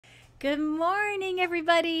Good morning,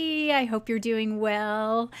 everybody. I hope you're doing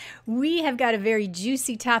well. We have got a very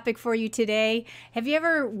juicy topic for you today. Have you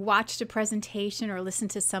ever watched a presentation or listened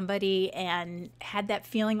to somebody and had that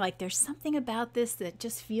feeling like there's something about this that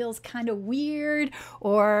just feels kind of weird?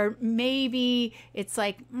 Or maybe it's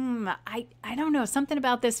like, I don't know, something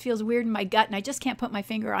about this feels weird in my gut and I just can't put my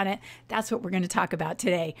finger on it. That's what we're going to talk about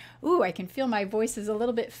today. Ooh, I can feel my voice is a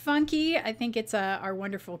little bit funky. I think it's our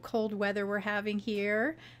wonderful cold weather we're having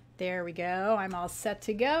here. There we go. I'm all set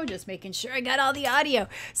to go. Just making sure I got all the audio.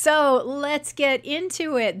 So let's get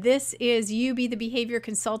into it. This is You Be the Behavior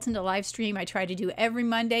Consultant, a live stream I try to do every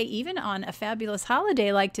Monday, even on a fabulous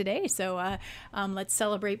holiday like today. So let's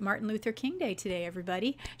celebrate Martin Luther King Day today,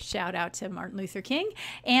 everybody. Shout out to Martin Luther King.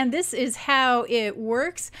 And this is how it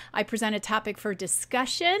works. I present a topic for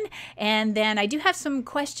discussion, and then I do have some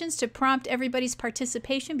questions to prompt everybody's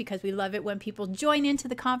participation because we love it when people join into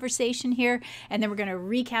the conversation here. And then we're going to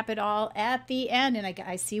recap it all at the end. And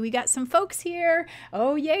I see we got some folks here.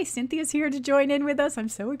 Oh, yay. Cynthia's here to join in with us. I'm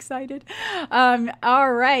so excited.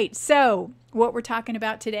 All right. So what we're talking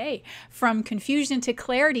about today, from confusion to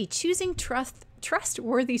clarity, choosing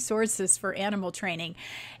trustworthy sources for animal training.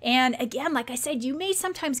 And again, like I said, you may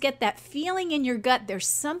sometimes get that feeling in your gut. There's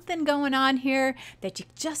something going on here that you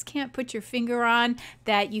just can't put your finger on,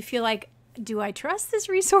 that you feel like, do I trust this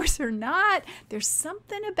resource or not? There's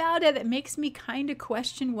something about it that makes me kind of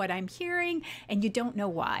question what I'm hearing, and you don't know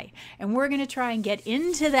why. And we're going to try and get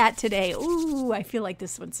into that today. Ooh, I feel like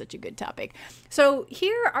this one's such a good topic. So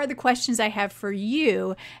here are the questions I have for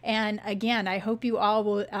you. And again, I hope you all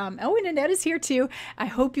will, and Annette is here too. I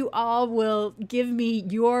hope you all will give me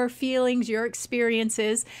your feelings, your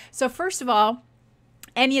experiences. So first of all,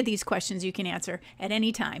 any of these questions you can answer at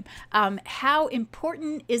any time. How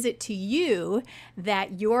important is it to you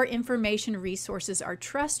that your information resources are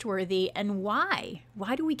trustworthy, and why?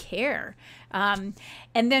 Why do we care? And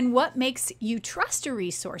then what makes you trust a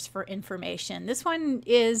resource for information? This one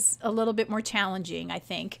is a little bit more challenging, I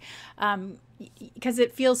think, because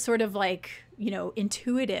it feels sort of like,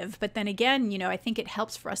 intuitive. But then again, I think it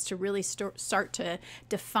helps for us to really start to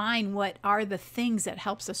define what are the things that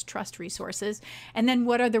helps us trust resources. And then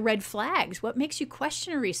what are the red flags? What makes you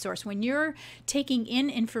question a resource? When you're taking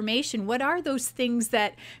in information, what are those things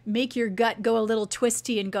that make your gut go a little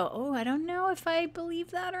twisty and go, oh, I don't know if I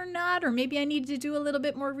believe that or not, or maybe I need to do a little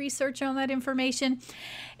bit more research on that information.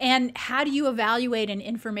 And how do you evaluate an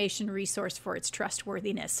information resource for its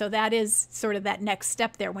trustworthiness? So that is sort of that next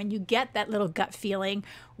step there. When you get that little gut feeling,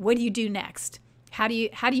 what do you do next? How do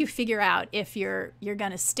you figure out if you're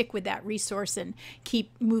going to stick with that resource and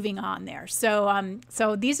keep moving on there? So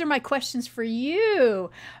so these are my questions for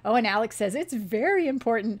you. Oh, and Alex says it's very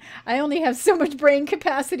important. I only have so much brain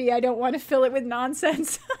capacity. I don't want to fill it with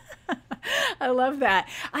nonsense. I love that.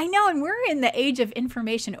 I know, and we're in the age of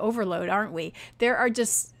information overload, aren't we? There are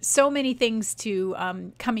just so many things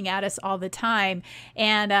coming at us all the time,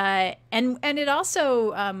 and it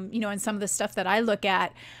also, in some of the stuff that I look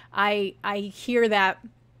at, I hear that,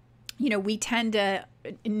 we tend to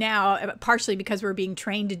now, partially because we're being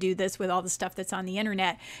trained to do this with all the stuff that's on the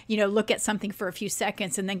internet, look at something for a few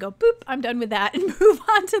seconds and then go, boop, I'm done with that, and move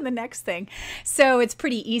on to the next thing. So it's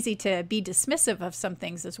pretty easy to be dismissive of some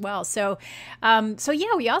things as well. So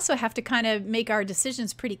yeah, we also have to kind of make our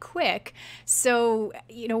decisions pretty quick. So,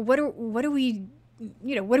 what are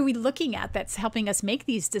we looking at that's helping us make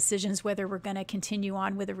these decisions, whether we're going to continue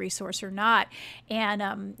on with a resource or not?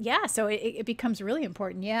 And so it becomes really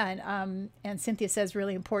important. Yeah. And Cynthia says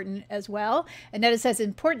really important as well. And Netta says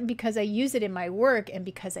important because I use it in my work and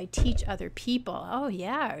because I teach other people. Oh,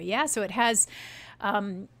 yeah. Yeah. So it has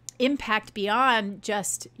impact beyond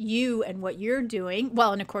just you and what you're doing.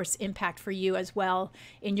 Well, and of course, impact for you as well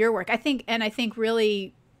in your work. I think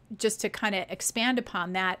really just to kind of expand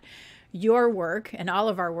upon that, your work and all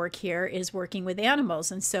of our work here is working with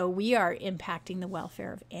animals. And so we are impacting the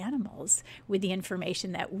welfare of animals with the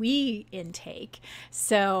information that we intake.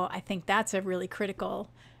 So I think that's a really critical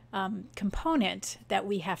component that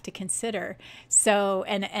we have to consider. So,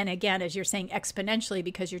 and again, as you're saying, exponentially,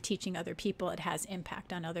 because you're teaching other people, it has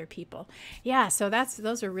impact on other people. Yeah. So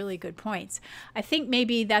those are really good points. I think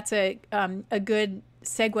maybe that's a good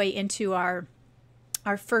segue into our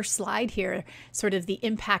first slide here, sort of the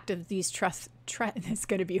impact of these it's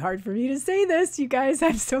going to be hard for me to say this, you guys.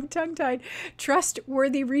 I'm so tongue-tied.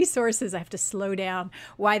 Trustworthy resources. I have to slow down.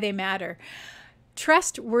 Why they matter.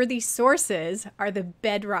 Trustworthy sources are the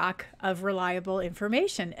bedrock of reliable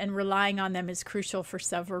information, and relying on them is crucial for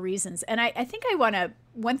several reasons. And I think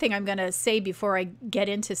one thing I'm going to say before I get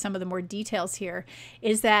into some of the more details here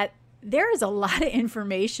is that there is a lot of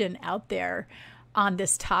information out there on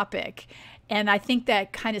this topic. And I think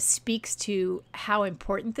that kind of speaks to how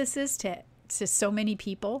important this is to so many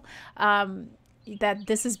people, that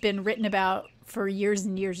this has been written about for years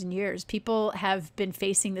and years and years. People have been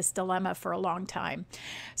facing this dilemma for a long time.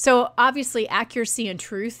 So obviously accuracy and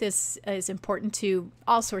truth is important to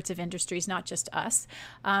all sorts of industries, not just us.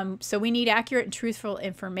 So we need accurate and truthful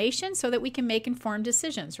information so that we can make informed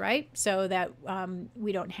decisions, right? So that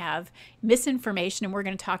we don't have misinformation. And we're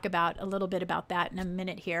going to talk about a little bit about that in a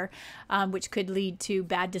minute here, which could lead to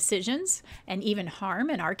bad decisions and even harm,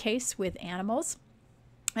 in our case, with animals.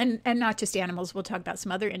 And not just animals. We'll talk about some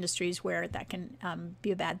other industries where that can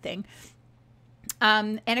be a bad thing.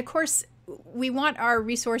 And of course, we want our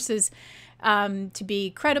resources to be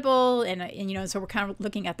credible, and so we're kind of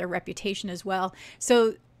looking at their reputation as well.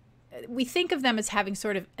 So we think of them as having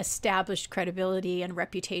sort of established credibility and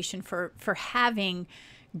reputation for having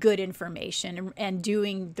good information and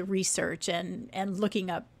doing the research and looking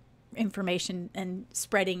up information and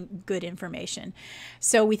spreading good information.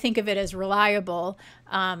 So we think of it as reliable,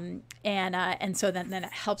 and so then it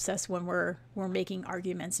helps us when we're making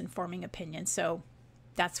arguments and forming opinions. So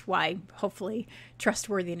that's why hopefully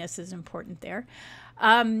trustworthiness is important there.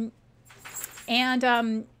 Then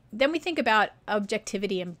we think about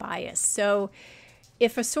objectivity and bias. So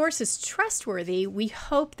if a source is trustworthy, we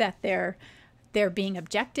hope that they're being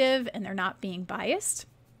objective and they're not being biased.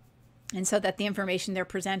 And so that the information they're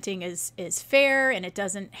presenting is fair and it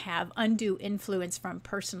doesn't have undue influence from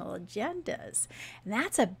personal agendas. And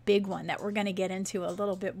that's a big one that we're going to get into a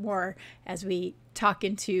little bit more as we talk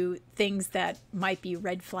into things that might be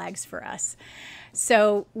red flags for us.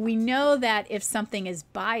 So we know that if something is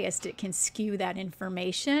biased, it can skew that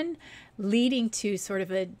information, leading to sort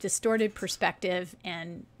of a distorted perspective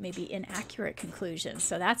and maybe inaccurate conclusions.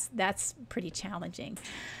 So that's pretty challenging.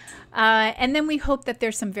 And then we hope that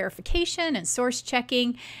there's some verification and source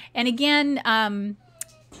checking. And again,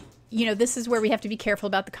 this is where we have to be careful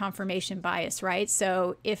about the confirmation bias, right?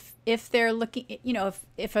 So if they're looking,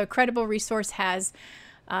 if a credible resource has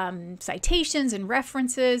citations and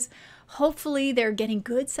references, hopefully they're getting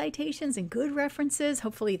good citations and good references.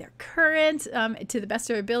 Hopefully they're current to the best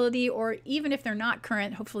of their ability, or even if they're not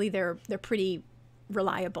current, hopefully they're pretty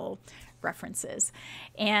reliable references,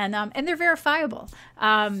 and they're verifiable.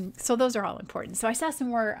 So those are all important. So I saw some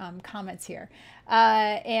more comments here,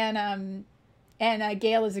 and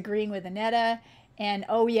Gail is agreeing with Annetta, and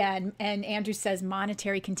and Andrew says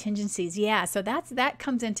monetary contingencies. Yeah, so that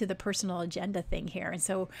comes into the personal agenda thing here, and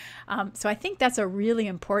so I think that's a really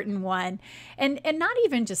important one, and not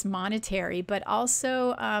even just monetary, but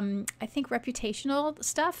also I think reputational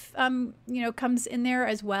stuff comes in there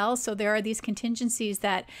as well. So there are these contingencies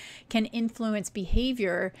that can influence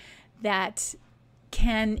behavior that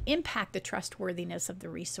can impact the trustworthiness of the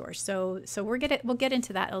resource. So we'll get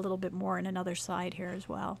into that a little bit more in another slide here as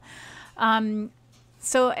well. And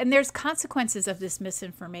there's consequences of this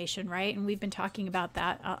misinformation, right? And we've been talking about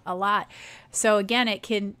that a lot. So again, it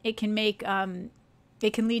can lead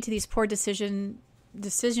to these poor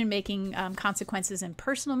decision-making consequences in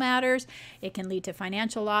personal matters. It can lead to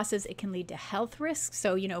financial losses. It can lead to health risks.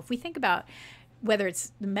 So, if we think about whether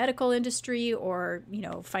it's the medical industry or,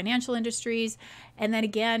 financial industries, and then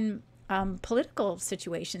again, political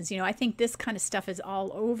situations, I think this kind of stuff is all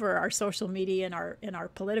over our social media and our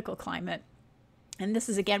political climate. And this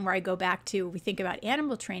is, again, where I go back to, we think about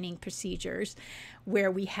animal training procedures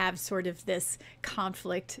where we have sort of this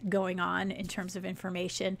conflict going on in terms of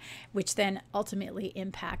information, which then ultimately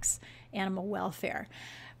impacts animal welfare.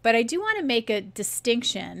 But I do want to make a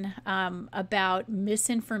distinction about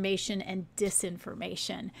misinformation and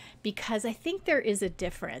disinformation, because I think there is a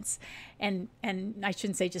difference. And I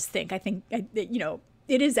shouldn't say just think. I think,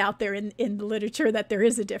 it is out there in the literature that there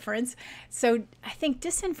is a difference. So I think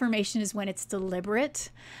disinformation is when it's deliberate.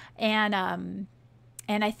 And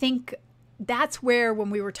I think that's where, when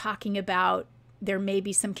we were talking about there may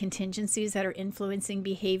be some contingencies that are influencing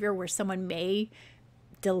behavior where someone may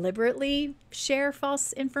deliberately share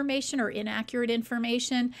false information or inaccurate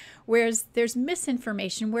information, whereas there's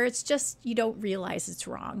misinformation where it's just you don't realize it's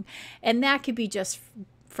wrong. And that could be just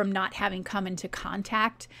from not having come into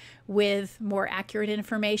contact with more accurate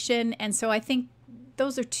information. And so I think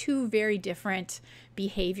those are two very different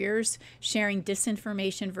behaviors, sharing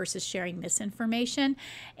disinformation versus sharing misinformation.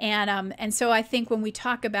 And so I think when we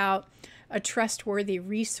talk about a trustworthy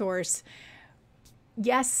resource,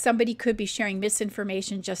 yes, somebody could be sharing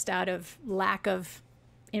misinformation just out of lack of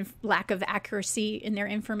accuracy in their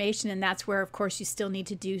information. And that's where, of course, you still need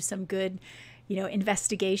to do some good,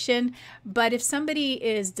 investigation. But if somebody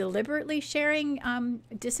is deliberately sharing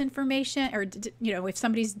disinformation, or if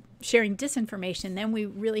somebody's sharing disinformation, then we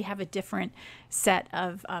really have a different set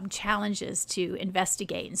of challenges to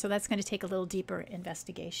investigate. And so that's going to take a little deeper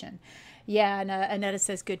investigation. Yeah, and Annetta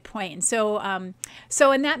says good point. And so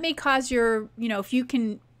and that may cause your, if you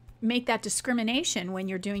can make that discrimination when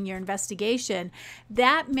you're doing your investigation,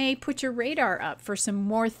 that may put your radar up for some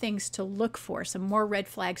more things to look for, some more red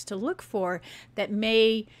flags to look for that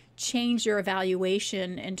may change your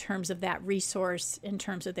evaluation in terms of that resource, in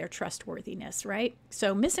terms of their trustworthiness, right?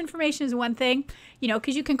 So misinformation is one thing,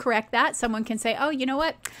 because you can correct that. Someone can say, oh, you know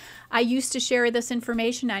what? I used to share this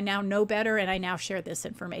information. I now know better, and I now share this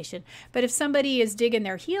information. But if somebody is digging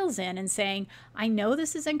their heels in and saying, I know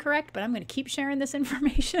this is incorrect, but I'm going to keep sharing this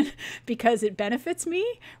information because it benefits me,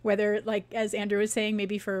 whether, like as Andrew was saying,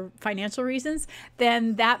 maybe for financial reasons,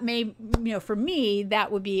 then that may, for me,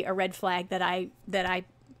 that would be a red flag that I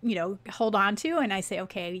hold on to, and I say,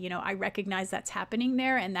 okay, I recognize that's happening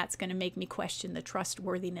there, and that's going to make me question the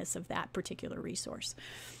trustworthiness of that particular resource.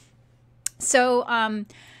 So,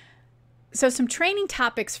 so some training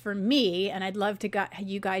topics for me, and I'd love to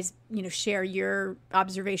you guys, share your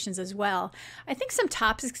observations as well. I think some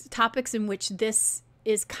topics in which this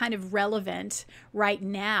is kind of relevant right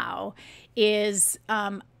now is,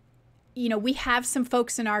 we have some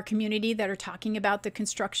folks in our community that are talking about the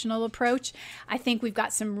constructional approach. I think we've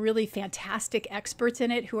got some really fantastic experts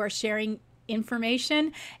in it who are sharing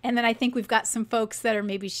information. And then I think we've got some folks that are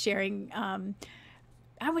maybe sharing,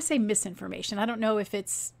 I would say misinformation. I don't know if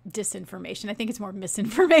it's disinformation. I think it's more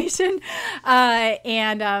misinformation.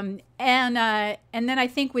 And then I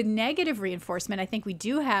think with negative reinforcement, I think we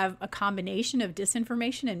do have a combination of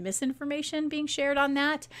disinformation and misinformation being shared on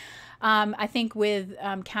that. I think with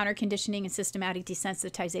counter conditioning and systematic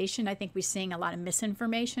desensitization, I think we're seeing a lot of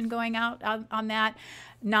misinformation going out on that.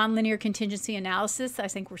 Nonlinear contingency analysis, I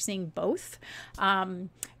think we're seeing both.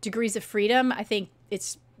 Degrees of freedom, I think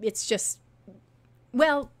it's just,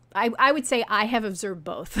 well, I would say I have observed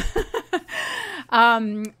both.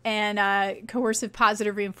 And coercive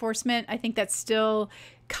positive reinforcement, I think that's still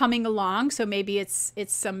coming along. So maybe it's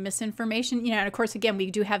some misinformation, and of course, again, we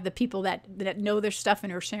do have the people that know their stuff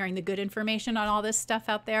and are sharing the good information on all this stuff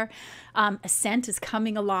out there. Assent is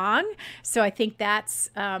coming along. So I think that's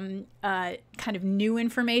kind of new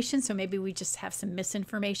information. So maybe we just have some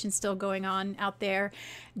misinformation still going on out there.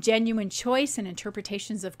 Genuine choice and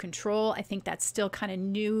interpretations of control, I think that's still kind of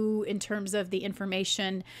new in terms of the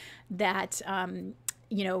information that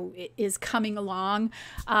is coming along.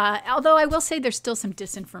 Although I will say there's still some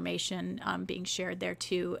disinformation being shared there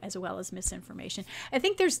too, as well as misinformation. I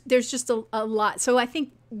think there's just a lot. So I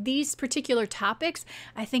think these particular topics,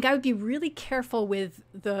 I think I would be really careful with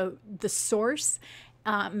the source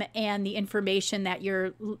and the information that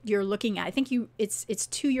you're looking at. I think it's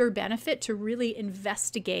to your benefit to really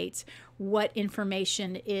investigate what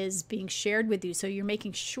information is being shared with you, so you're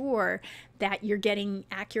making sure that you're getting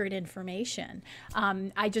accurate information.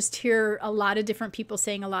 I just hear a lot of different people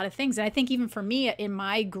saying a lot of things, and I think even for me, in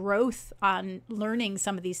my growth on learning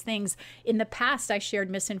some of these things, in the past I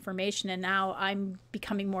shared misinformation, and now I'm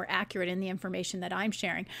becoming more accurate in the information that I'm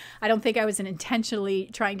sharing. I don't think I was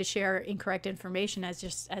intentionally trying to share incorrect information.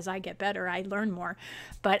 As I get better, I learn more.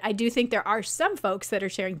 But I do think there are some folks that are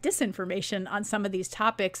sharing disinformation on some of these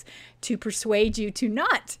topics to persuade you to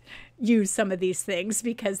not use some of these things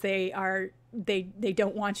because they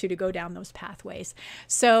don't want you to go down those pathways.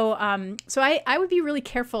 So I would be really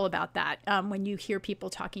careful about that when you hear people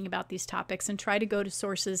talking about these topics, and try to go to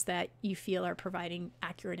sources that you feel are providing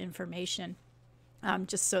accurate information,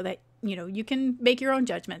 just so that you can make your own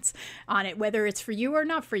judgments on it, whether it's for you or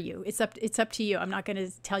not for you. It's up to you. I'm not going to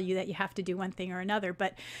tell you that you have to do one thing or another,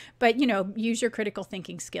 but use your critical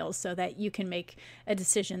thinking skills so that you can make a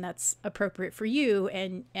decision that's appropriate for you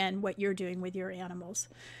and what you're doing with your animals.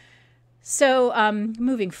 So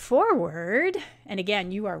moving forward, and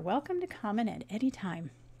again, you are welcome to comment at any time.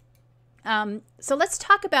 So let's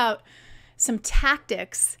talk about some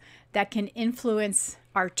tactics that can influence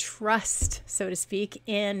our trust, so to speak,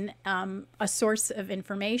 in a source of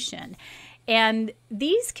information. And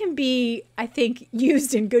these can be, I think,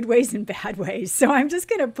 used in good ways and bad ways. So I'm just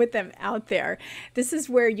going to put them out there. This is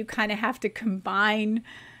where you kind of have to combine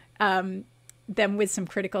them with some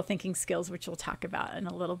critical thinking skills, which we'll talk about in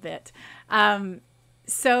a little bit.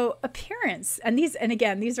 So appearance, and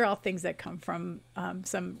again, these are all things that come from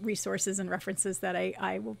some resources and references that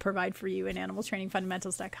I will provide for you in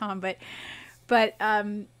animaltrainingfundamentals.com. But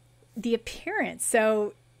the appearance,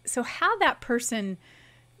 so how that person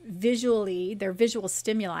visually, their visual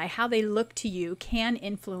stimuli, how they look to you, can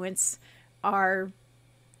influence our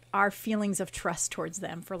feelings of trust towards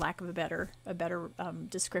them, for lack of a better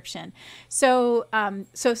description. So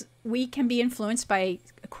so we can be influenced by,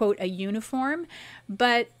 quote, a uniform,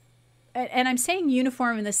 and I'm saying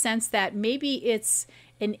uniform in the sense that maybe it's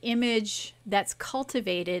an image that's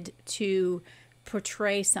cultivated to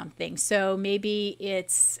portray something. So maybe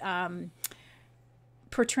it's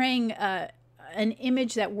portraying an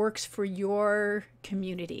image that works for your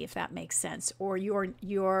community, if that makes sense, or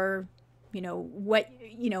your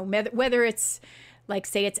whether it's, like,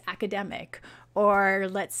 say it's academic, or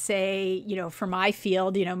let's say, for my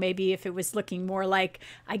field, maybe if it was looking more like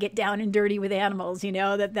I get down and dirty with animals,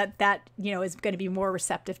 that is going to be more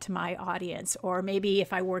receptive to my audience. Or maybe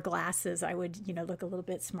if I wore glasses, I would, look a little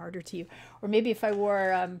bit smarter to you. Or maybe if I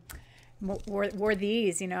wore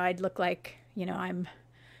these, I'd look like, I'm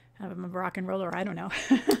a rock and roller. I don't know.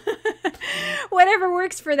 Whatever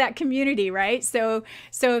works for that community, right? So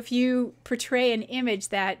if you portray an image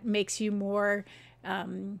that makes you more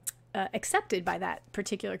accepted by that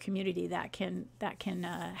particular community, that can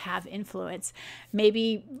have influence.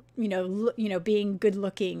 Maybe being good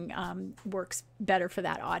looking works better for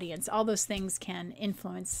that audience. All those things can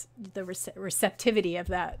influence the receptivity of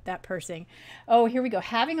that person. Oh, here we go.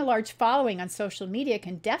 Having a large following on social media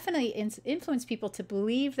can definitely influence people to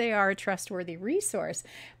believe they are a trustworthy resource,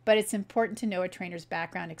 but it's important to know a trainer's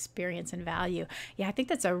background, experience, and value. Yeah, I think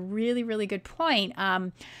that's a really, really good point.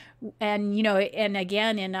 And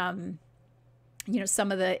again, in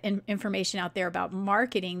some of the information out there about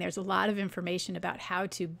marketing, there's a lot of information about how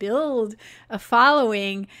to build a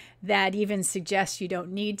following that even suggests you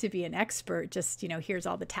don't need to be an expert. Just, here's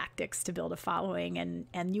all the tactics to build a following,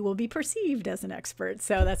 and you will be perceived as an expert.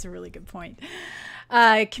 So that's a really good point.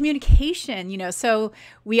 Communication, so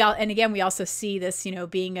we also see this,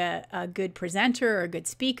 being a good presenter or a good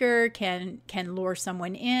speaker can lure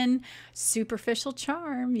someone in. Superficial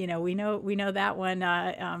charm, we know that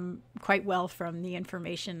one quite well from the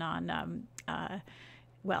information on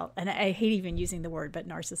and I hate even using the word, but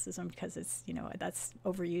narcissism, because it's, that's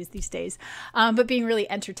overused these days. But being really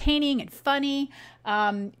entertaining and funny.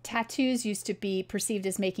 Tattoos used to be perceived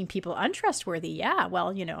as making people untrustworthy. Yeah, well,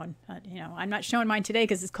 I'm not showing mine today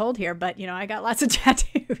because it's cold here, but I got lots of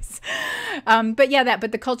tattoos. But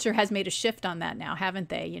the culture has made a shift on that now, haven't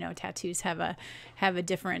they? Tattoos have a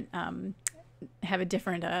different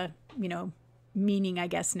meaning, I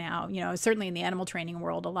guess, now. Certainly in the animal training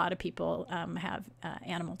world, a lot of people have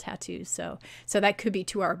animal tattoos. So that could be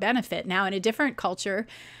to our benefit. Now, in a different culture,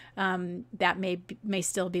 that may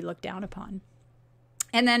still be looked down upon.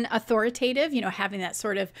 And then authoritative, having that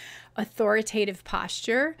sort of authoritative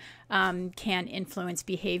posture can influence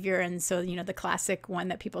behavior. And so, the classic one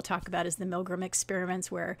that people talk about is the Milgram experiments,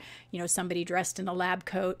 where, somebody dressed in a lab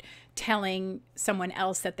coat telling someone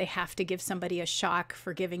else that they have to give somebody a shock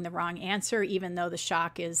for giving the wrong answer, even though the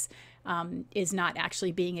shock is not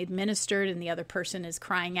actually being administered, and the other person is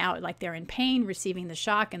crying out like they're in pain receiving the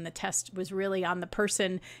shock, and the test was really on the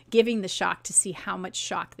person giving the shock to see how much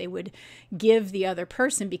shock they would give the other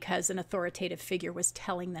person, because an authoritative figure was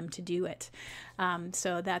telling them to do it.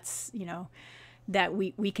 So that's, that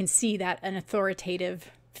we can see that an authoritative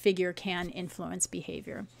figure can influence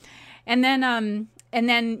behavior. And then,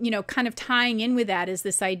 kind of tying in with that is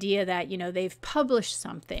this idea that, they've published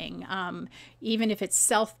something, even if it's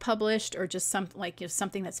self-published or just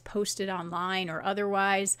something that's posted online or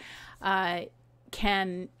otherwise,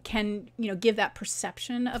 can give that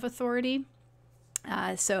perception of authority.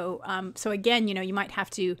 So again, you might have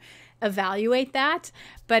to evaluate that,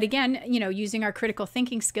 but again, using our critical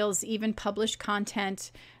thinking skills, even published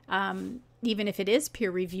content, even if it is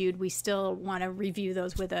peer-reviewed, we still want to review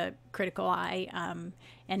those with a critical eye,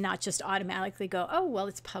 and not just automatically go, oh, well,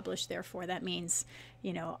 it's published, therefore that means,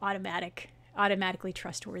 automatically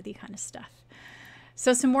trustworthy kind of stuff.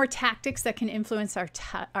 So some more tactics that can influence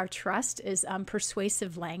our trust is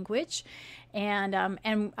persuasive language. And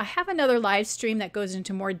I have another live stream that goes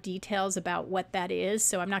into more details about what that is,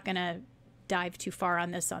 so I'm not going to dive too far on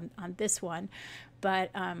this on this one, but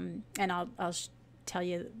and I'll tell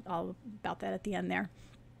you all about that at the end there.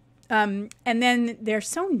 And then they're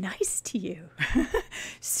so nice to you,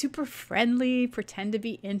 super friendly, pretend to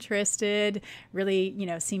be interested, really,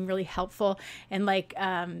 seem really helpful. And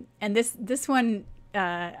and this one,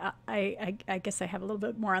 I guess I have a little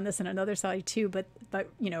bit more on this in another slide too, but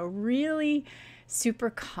really super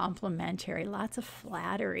complimentary, lots of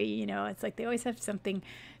flattery, it's like they always have something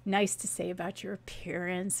nice to say about your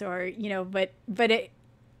appearance, or,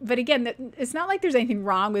 but again, it's not like there's anything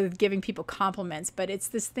wrong with giving people compliments, but it's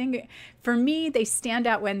this thing, for me, they stand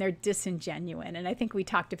out when they're disingenuine. And I think we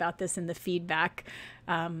talked about this in the feedback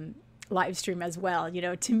live stream as well. You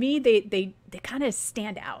know, to me, they kind of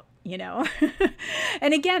stand out, you know.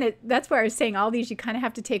 And again, that's where I was saying all these you kind of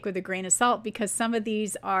have to take with a grain of salt, because some of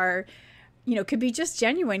these are, you know, could be just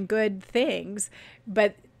genuine good things,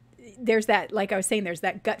 but there's that, like I was saying, there's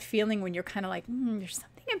that gut feeling when you're kind of like, there's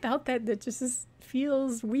something about that just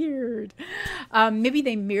feels weird. Maybe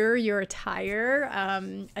they mirror your attire,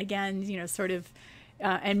 again, you know, sort of,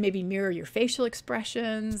 and maybe mirror your facial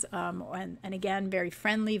expressions, and again, very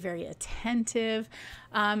friendly, very attentive.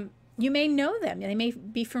 You may know them. They may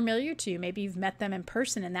be familiar to you. Maybe you've met them in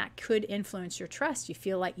person, and that could influence your trust. You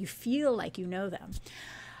feel like you know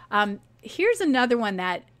them. Here's another one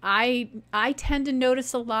that I tend to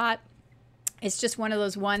notice a lot. It's just one of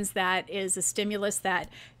those ones that is a stimulus that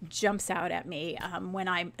jumps out at me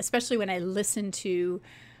especially when I listen to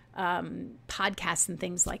podcasts and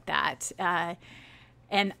things like that.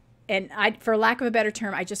 And I, for lack of a better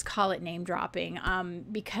term, I just call it name dropping,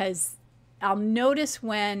 because I'll notice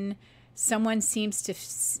when someone seems to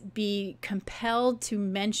be compelled to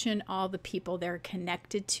mention all the people they're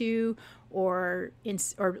connected to, or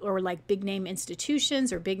like big name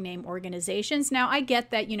institutions or big name organizations. Now, I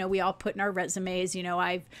get that, you know, we all put in our resumes, you know,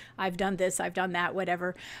 I've done this, I've done that,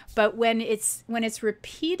 whatever. But when it's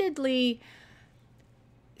repeatedly,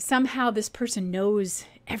 somehow this person knows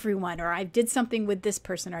everyone, or I did something with this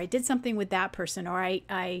person, or I did something with that person, or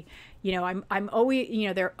I you know, I'm always, you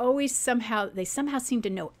know, they're always they somehow seem to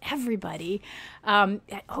know everybody.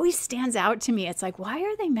 It always stands out to me. It's like, why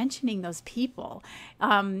are they mentioning those people?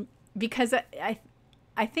 Because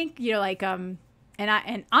I think, you know, like, and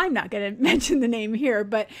I'm not going to mention the name here,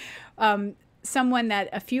 but someone that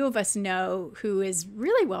a few of us know who is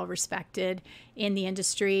really well respected in the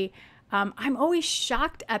industry. I'm always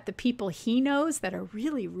shocked at the people he knows that are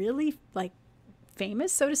really, really like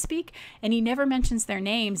famous, so to speak, and he never mentions their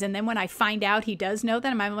names. And then when I find out he does know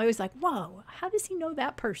them, I'm always like, whoa, how does he know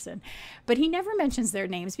that person? But he never mentions their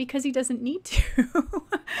names because he doesn't need to.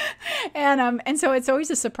 And so it's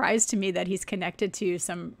always a surprise to me that he's connected to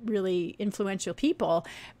some really influential people,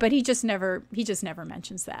 but he just never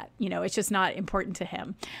mentions that. You know, it's just not important to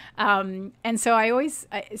him. And so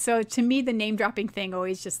so to me, the name dropping thing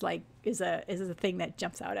always just like is a thing that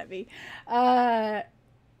jumps out at me.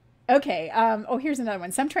 Okay. Here's another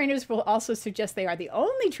one. Some trainers will also suggest they are the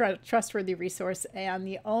only trustworthy resource,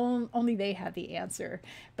 and only they have the answer.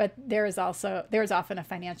 But there's often a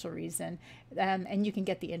financial reason, and you can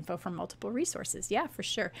get the info from multiple resources. Yeah, for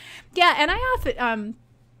sure. Yeah, and I often.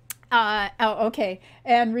 Okay.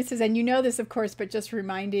 And Ruth says, and you know this, of course, but just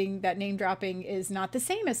reminding that name dropping is not the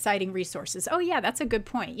same as citing resources. Oh, yeah, that's a good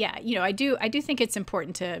point. Yeah, you know, I do think it's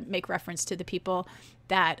important to make reference to the people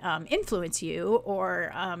that influence you,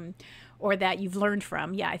 or that you've learned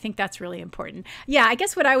from. Yeah, I think that's really important. Yeah, I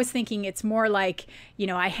guess what I was thinking, it's more like, you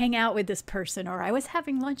know, I hang out with this person, or I was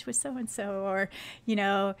having lunch with so-and-so, or, you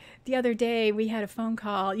know, the other day we had a phone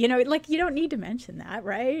call, you know, like you don't need to mention that,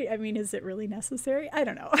 right? I mean, is it really necessary? I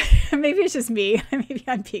don't know. Maybe it's just me. Maybe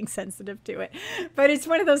I'm being sensitive to it, but it's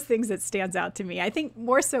one of those things that stands out to me. I think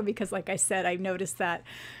more so because, like I said, I've noticed that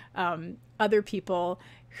other people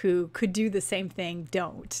who could do the same thing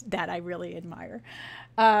don't, that I really admire.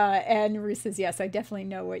 And Ruth says, yes, I definitely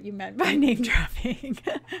know what you meant by name dropping.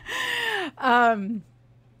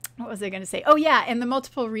 What was I going to say? Oh, yeah, and the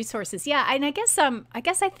multiple resources. Yeah, and I guess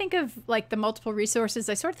I think of like the multiple resources.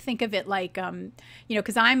 I sort of think of it like, you know,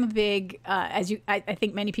 because I'm a big, I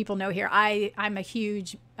think many people know here, I'm a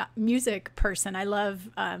huge music person. I love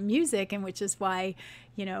music, and which is why,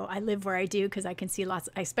 you know, I live where I do, because I can see I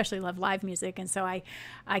especially love live music, and so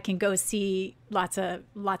I can go see lots of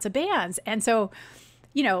bands, and so,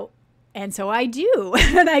 you know. And so I do,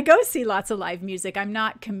 and I go see lots of live music. I'm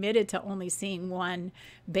not committed to only seeing one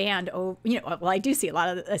band. You know, well, I do see a lot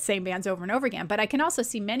of the same bands over and over again, but I can also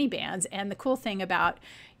see many bands. And the cool thing about,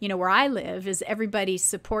 you know, where I live is everybody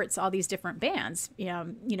supports all these different bands.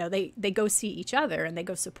 You know, they go see each other and they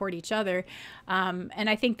go support each other. And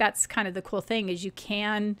I think that's kind of the cool thing is you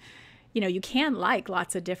can like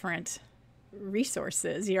lots of different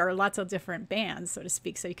resources, you know, or lots of different bands, so to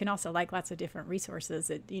speak. So you can also like lots of different resources.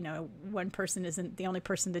 That, you know, one person isn't the only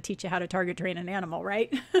person to teach you how to target train an animal,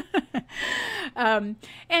 right? And,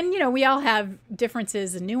 you know, we all have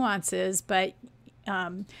differences and nuances, but,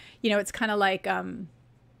 you know, it's kind of like,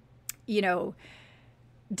 you know,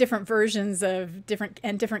 different versions of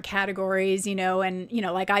different categories, you know, and, you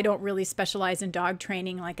know, like I don't really specialize in dog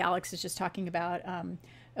training, like Alex is just talking about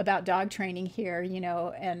dog training here, you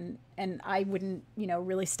know, and I wouldn't, you know,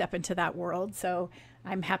 really step into that world. So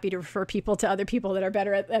I'm happy to refer people to other people that are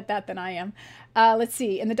better at that than I am. Let's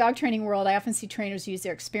see. In the dog training world, I often see trainers use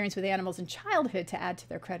their experience with animals in childhood to add to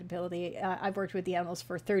their credibility. I've worked with the animals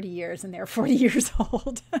for 30 years and they're 40 years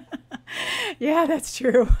old. Yeah, that's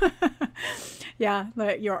true. Yeah,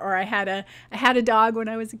 or I had a dog when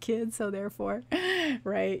I was a kid, so therefore,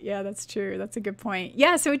 right? Yeah, that's true. That's a good point.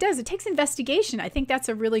 Yeah, so it does. It takes investigation. I think that's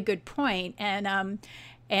a really good point, and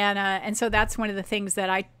so that's one of the things that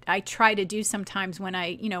I try to do sometimes when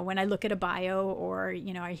I look at a bio, or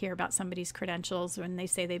I hear about somebody's credentials when they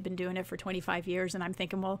say they've been doing it for 25 years, and I'm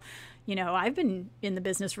thinking, well, I've been in the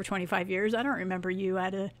business for 25 years. I don't remember you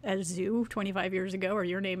at a zoo 25 years ago, or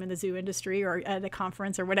your name in the zoo industry, or at a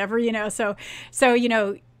conference or whatever, so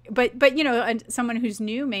but someone who's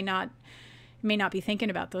new may not be thinking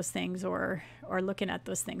about those things or looking at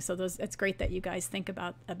those things. So it's great that you guys think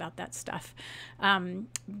about that stuff.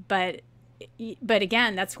 But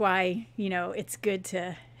again, that's why, it's good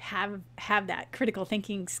to have that critical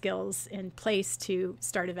thinking skills in place to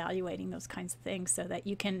start evaluating those kinds of things, so that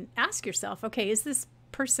you can ask yourself, okay, is this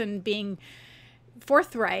person being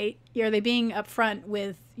forthright? Are they being upfront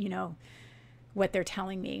with, what they're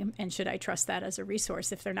telling me? And should I trust that as a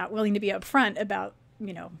resource if they're not willing to be upfront about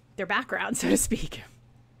their background, so to speak.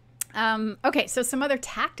 Okay, so some other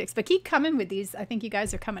tactics, but keep coming with these. I think you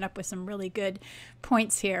guys are coming up with some really good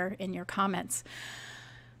points here in your comments.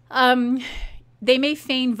 They may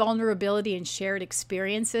feign vulnerability and shared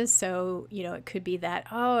experiences. So, it could be that,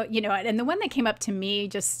 and the one that came up to me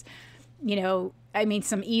just,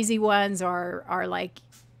 some easy ones are like,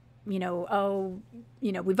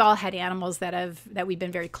 we've all had animals that we've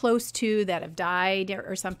been very close to that have died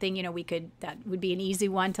or something, that would be an easy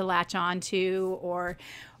one to latch on to, or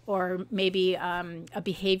maybe a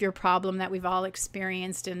behavior problem that we've all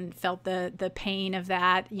experienced and felt the pain of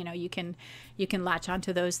that. You can latch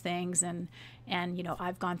onto those things, and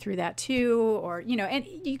I've gone through that too, or and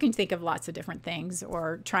you can think of lots of different things,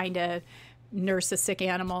 or trying to nurse a sick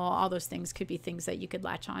animal. All those things could be things that you could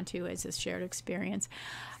latch onto as a shared experience.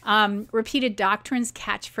 Repeated doctrines,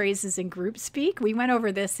 catchphrases, and group speak. We went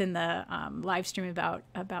over this in the live stream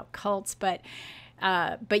about cults, but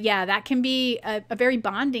yeah, that can be a very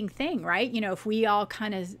bonding thing, right? If we all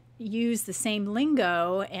kind of use the same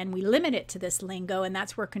lingo and we limit it to this lingo, and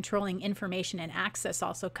that's where controlling information and access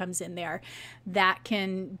also comes in there, that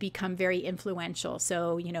can become very influential.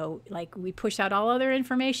 So, like we push out all other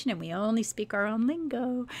information and we only speak our own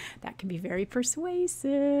lingo. That can be very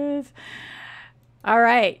persuasive. All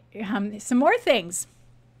right, some more things.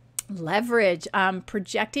 Leverage,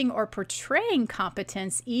 projecting or portraying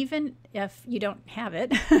competence, even if you don't have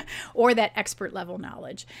it, or that expert level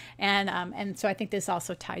knowledge. And so I think this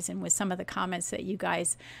also ties in with some of the comments that you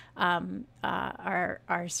guys are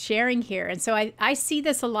sharing here. And so I see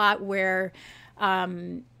this a lot where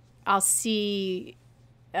I'll see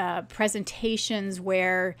presentations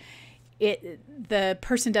where the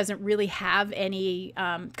person doesn't really have any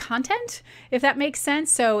content, if that makes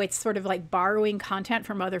sense. So it's sort of like borrowing content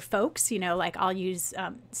from other folks, like I'll use,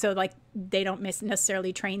 so like they don't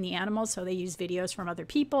necessarily train the animals, so they use videos from other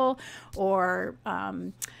people, or,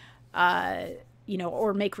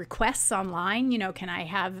 or make requests online. Can I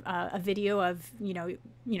have a video of,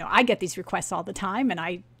 I get these requests all the time, and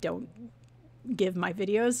I don't give my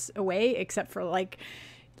videos away except for like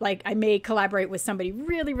I may collaborate with somebody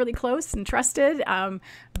really, really close and trusted,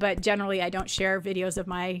 but generally I don't share videos of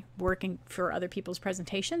my work for other people's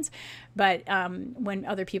presentations. But when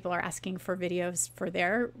other people are asking for videos for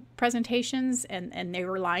their presentations, and they're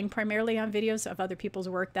relying primarily on videos of other people's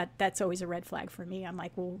work, that's always a red flag for me. I'm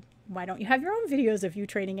like, well, why don't you have your own videos of you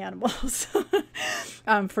training animals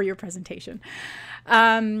for your presentation?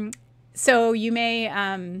 So you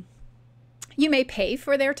may pay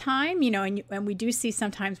for their time, and we do see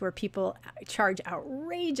sometimes where people charge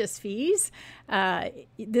outrageous fees.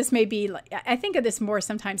 This may be, I think of this more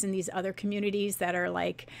sometimes in these other communities that are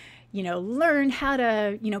like, learn how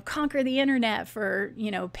to, conquer the internet for,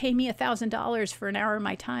 pay me $1,000 for an hour of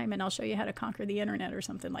my time, and I'll show you how to conquer the internet, or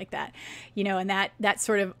something like that. And that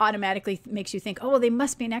sort of automatically makes you think, oh, well, they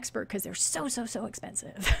must be an expert because they're so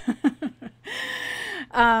expensive.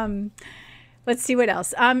 Let's see what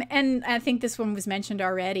else. And I think this one was mentioned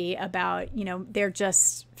already about, they're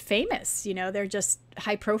just famous, they're just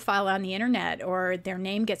high profile on the internet, or their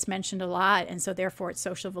name gets mentioned a lot, and so therefore it's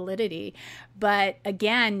social validity. But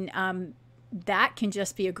again, that can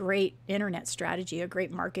just be a great internet strategy, a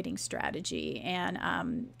great marketing strategy,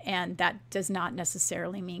 and that does not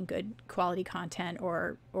necessarily mean good quality content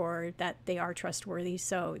or that they are trustworthy.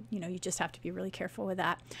 So, you just have to be really careful with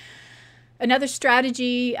that. Another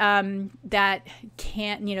strategy that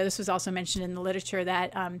can't, this was also mentioned in the literature,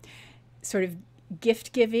 that sort of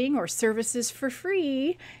gift giving or services for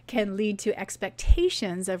free can lead to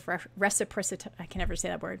expectations of reciprocity. I can never say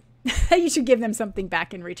that word. You should give them something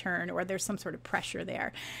back in return, or there's some sort of pressure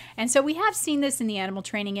there. And so we have seen this in the animal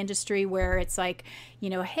training industry, where it's like,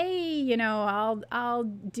 hey, I'll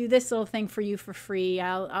do this little thing for you for free.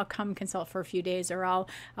 I'll come consult for a few days, or I'll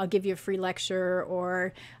give you a free lecture,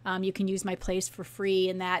 or you can use my place for free.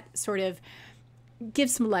 And that sort of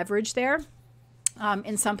gives some leverage there.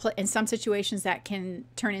 In some situations that can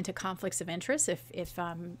turn into conflicts of interest if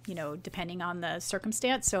depending on the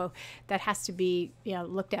circumstance. So that has to be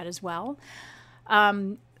looked at as well.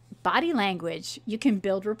 Body language. You can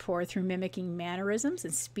build rapport through mimicking mannerisms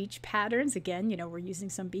and speech patterns. Again, we're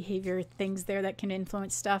using some behavior things there that can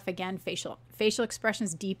influence stuff. Again, facial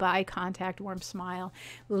expressions, deep eye contact, warm smile,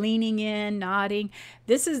 leaning in, nodding.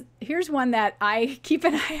 Here's one that I keep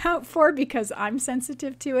an eye out for because I'm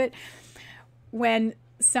sensitive to it. When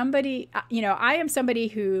somebody, I am somebody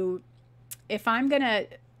who, if I'm going to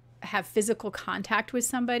have physical contact with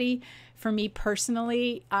somebody, for me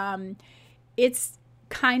personally, it's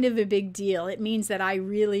kind of a big deal. It means that I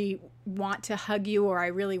really want to hug you, or I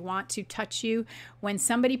really want to touch you. When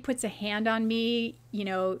somebody puts a hand on me,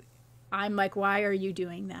 I'm like, why are you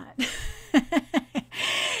doing that?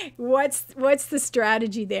 What's the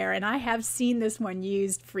strategy there? And I have seen this one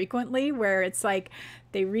used frequently, where it's like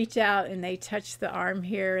they reach out and they touch the arm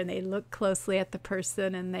here, and they look closely at the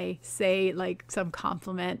person, and they say like some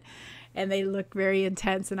compliment, and they look very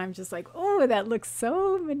intense, and I'm just like, oh, that looks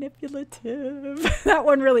so manipulative. That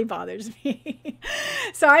one really bothers me.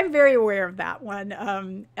 So I'm very aware of that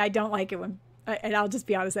one. I don't like it when, and I'll just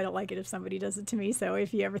be honest, I don't like it if somebody does it to me. So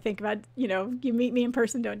if you ever think about, you meet me in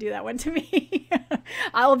person, don't do that one to me.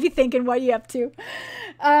 I'll be thinking, what are you up to?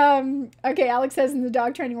 Okay, Alex says, in the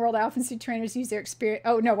dog training world, I often see trainers use their experience.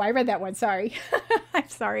 Oh, no, I read that one. Sorry. I'm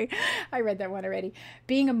sorry. I read that one already.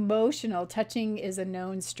 Being emotional, touching is a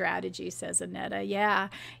known strategy, says Annetta. Yeah.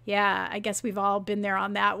 I guess we've all been there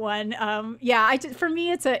on that one. For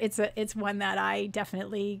me, it's one that I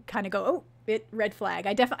definitely kind of go, oh, red flag.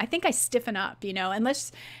 I think I stiffen up,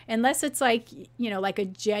 unless it's like, like a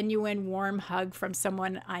genuine warm hug from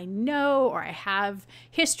someone I know or I have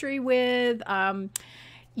history with. I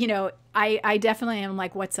definitely am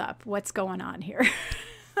like, what's up? What's going on here?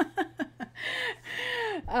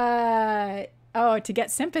 To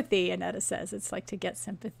get sympathy, Annetta says. It's like to get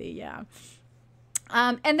sympathy. Yeah.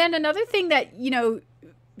 And then another thing that,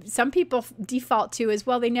 some people default to is,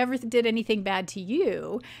 well, they never did anything bad to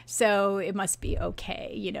you, so it must be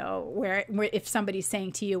okay, where if somebody's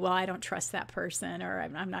saying to you, well, I don't trust that person, or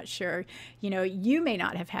I'm not sure, you may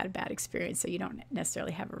not have had a bad experience, so you don't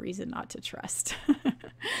necessarily have a reason not to trust.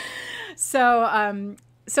 So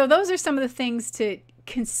those are some of the things to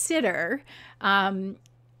consider. And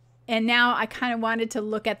now I kind of wanted to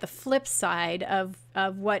look at the flip side of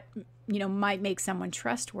what might make someone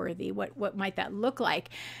trustworthy. What might that look like?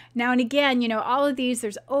 Now and again, all of these,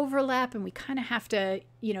 there's overlap, and we kind of have to,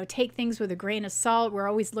 take things with a grain of salt. We're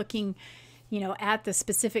always looking, at the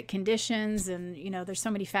specific conditions, and, there's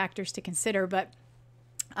so many factors to consider, but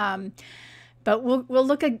we'll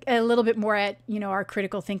look a little bit more at, our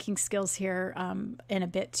critical thinking skills here, in a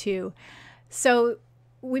bit too. So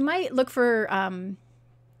we might look for,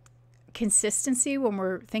 consistency when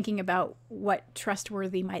we're thinking about what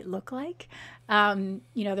trustworthy might look like.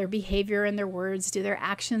 Their behavior and their words. Do their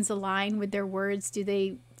actions align with their words? Do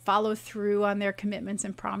they follow through on their commitments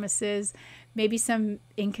and promises? Maybe some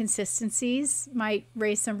inconsistencies might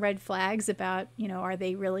raise some red flags about, are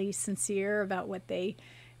they really sincere about what they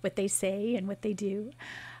say and what they do?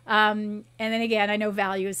 And then again, I know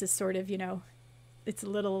values is sort of, it's a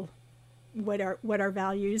little, what are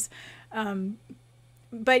values?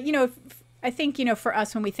 But, I think, for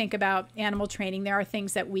us, when we think about animal training, there are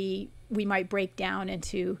things that we might break down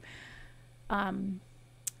into,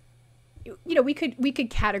 we could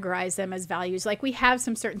categorize them as values. Like we have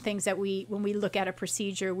some certain things that when we look at a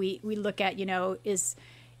procedure, we look at, is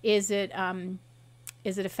it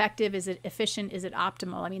effective? Is it efficient? Is it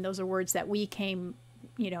optimal? I mean, those are words that we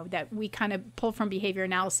that we kind of pull from behavior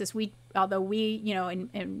analysis. Although we,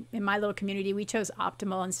 in my little community, we chose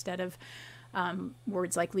optimal instead of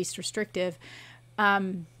words like least restrictive,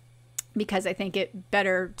 because I think it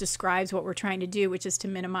better describes what we're trying to do, which is to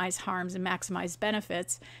minimize harms and maximize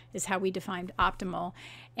benefits, is how we defined optimal.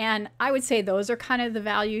 And I would say those are kind of the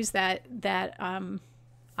values that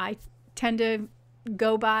I tend to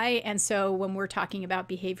go by. And so when we're talking about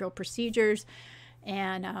behavioral procedures,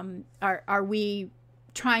 and are we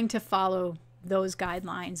trying to follow those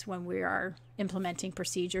guidelines when we are implementing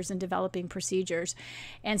procedures and developing procedures.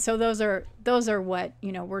 And so those are what,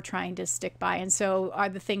 we're trying to stick by. And so are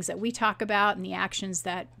the things that we talk about and the actions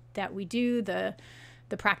that we do, the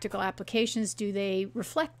practical applications, do they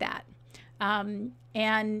reflect that? And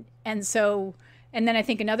then I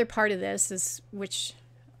think another part of this is, which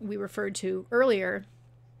we referred to earlier,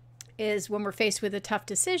 is when we're faced with a tough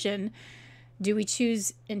decision, do we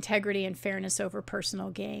choose integrity and fairness over personal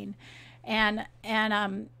gain? And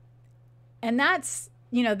that's,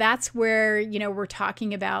 that's where, we're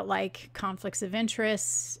talking about like conflicts of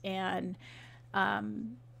interest and,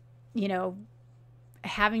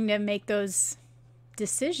 having to make those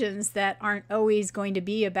decisions that aren't always going to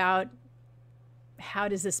be about how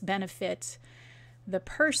does this benefit the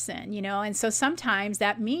person, and so sometimes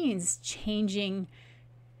that means changing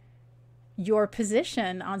your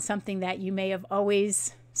position on something that you may have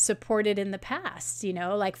always supported in the past.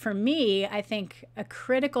 Like for me, I think a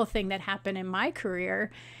critical thing that happened in my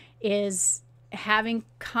career is having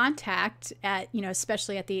contact at,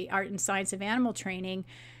 especially at the art and science of animal training,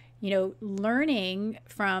 learning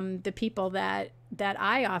from the people that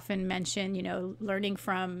I often mention, learning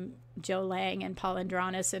from Joe Lang and Paul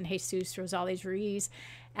Andranis and Jesus Rosales Ruiz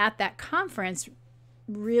at that conference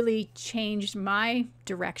really changed my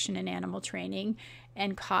direction in animal training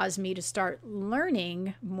and caused me to start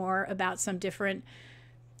learning more about some different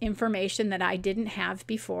information that I didn't have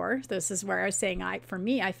before. This is where I was saying, for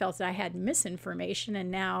me, I felt that I had misinformation, and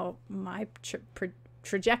now my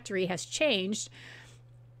trajectory has changed.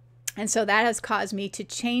 And so that has caused me to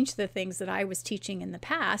change the things that I was teaching in the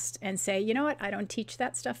past and say, you know what, I don't teach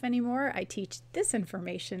that stuff anymore. I teach this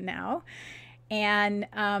information now. And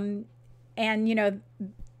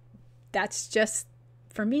that's just,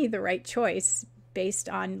 for me, the right choice based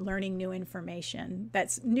on learning new information.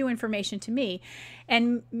 That's new information to me.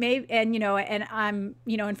 And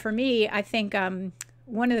for me, I think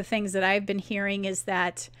one of the things that I've been hearing is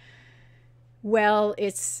that, well,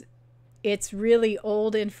 it's really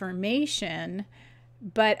old information,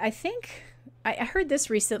 but I think I heard this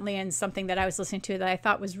recently in something that I was listening to that I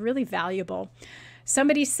thought was really valuable.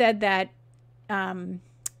 Somebody said that,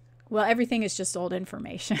 well, everything is just old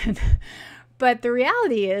information. But the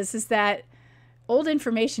reality is that old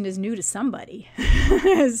information is new to somebody.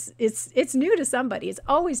 It's new to somebody. It's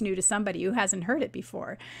always new to somebody who hasn't heard it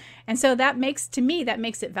before. And so that makes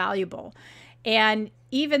it valuable. And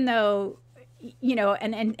even though,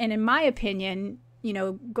 and in my opinion,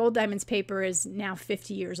 Gold Diamond's paper is now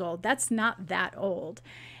 50 years old. That's not that old.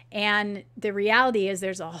 And the reality is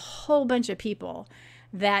there's a whole bunch of people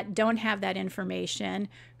that don't have that information,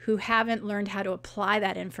 who haven't learned how to apply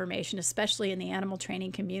that information, especially in the animal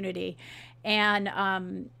training community.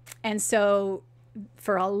 And so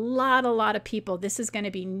for a lot of people, this is going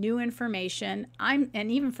to be new information.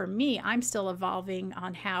 And even for me, I'm still evolving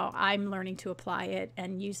on how I'm learning to apply it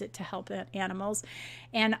and use it to help animals.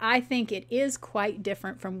 And I think it is quite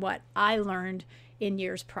different from what I learned in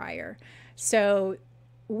years prior. So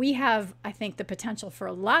we have, I think, the potential for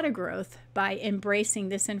a lot of growth by embracing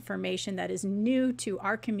this information that is new to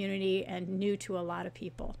our community and new to a lot of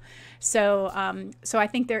people. So I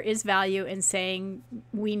think there is value in saying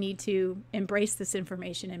we need to embrace this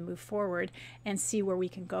information and move forward and see where we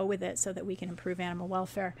can go with it so that we can improve animal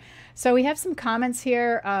welfare. So we have some comments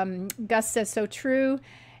here. Gus says, so true.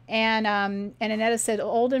 And Annetta said,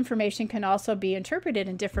 old information can also be interpreted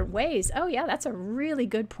in different ways. Oh yeah, that's a really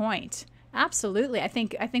good point. Absolutely. I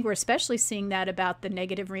think we're especially seeing that about the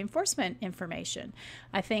negative reinforcement information.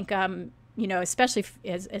 I think, especially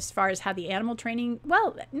as far as how the animal training,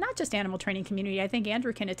 well, not just animal training community, I think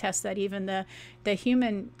Andrew can attest that even the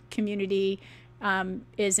human community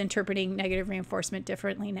is interpreting negative reinforcement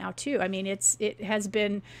differently now too. I mean, it has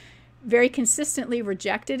been very consistently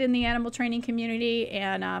rejected in the animal training community,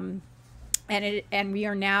 and we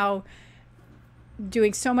are now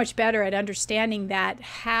doing so much better at understanding that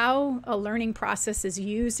how a learning process is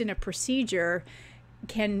used in a procedure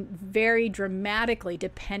can vary dramatically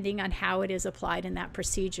depending on how it is applied in that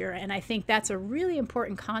procedure. And I think that's a really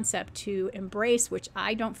important concept to embrace, which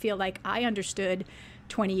I don't feel like I understood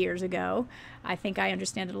 20 years ago. I think I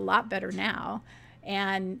understand it a lot better now.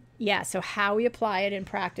 And yeah, so how we apply it in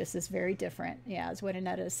practice is very different. Yeah, is what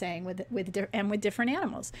Annetta is saying with different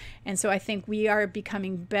animals. And so I think we are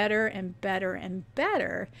becoming better and better and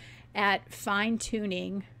better at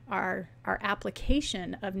fine-tuning our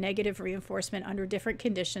application of negative reinforcement under different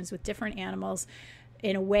conditions with different animals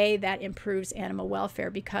in a way that improves animal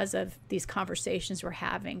welfare because of these conversations we're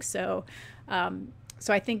having. So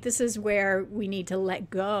I think this is where we need to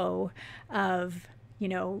let go of,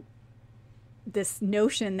 this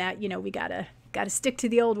notion that, you know, we gotta stick to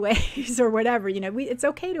the old ways or whatever. You know, it's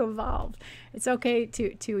okay to evolve. It's okay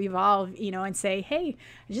to evolve, you know, and say, hey,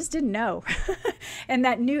 I just didn't know. And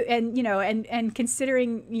that new, and, you know, and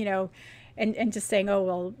considering, you know, and just saying, oh,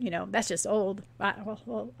 well, you know, that's just old.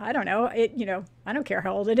 Well, I don't know. You know, I don't care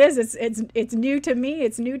how old it is. It's new to me.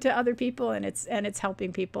 It's new to other people, and it's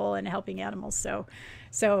helping people and helping animals. So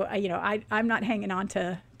you know, I'm not hanging on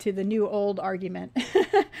to the new old argument.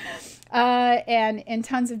 And in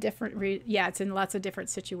tons of different, it's in lots of different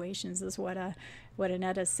situations is what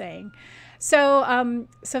Annetta's saying. So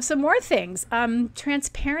some more things,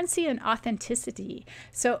 transparency and authenticity.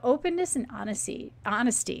 So openness and honesty.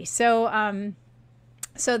 So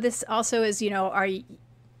this also is, you know,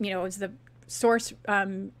 is the source,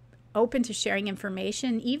 open to sharing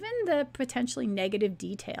information, even the potentially negative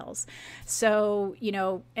details. So, you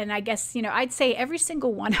know, and I guess, you know, I'd say every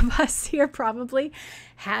single one of us here probably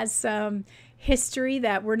has some history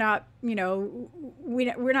that we're not, you know,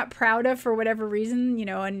 we're not proud of for whatever reason, you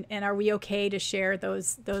know, and are we okay to share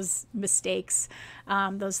those mistakes,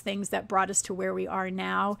 those things that brought us to where we are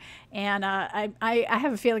now? And I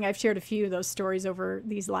have a feeling I've shared a few of those stories over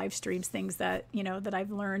these live streams, things that, you know, that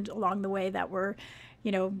I've learned along the way that were,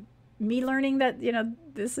 you know, me learning that, you know,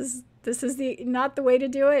 this is not the way to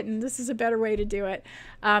do it, and this is a better way to do it.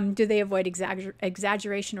 Do they avoid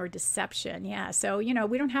exaggeration or deception? Yeah. So, you know,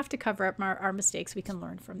 we don't have to cover up our mistakes. We can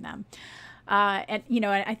learn from them. And, you know,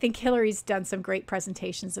 I think Hillary's done some great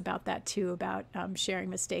presentations about that too, about sharing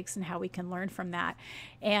mistakes and how we can learn from that.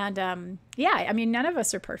 And yeah, I mean, none of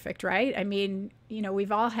us are perfect, right? I mean, you know,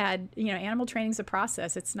 we've all had, you know, animal training's a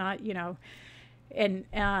process. It's not, you know, and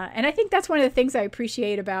I think that's one of the things I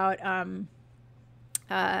appreciate about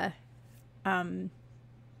Ogden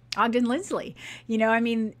Lindsley. You know, I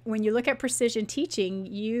mean, when you look at precision teaching,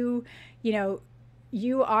 you know,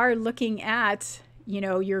 you are looking at, you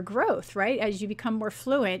know, your growth, right? As you become more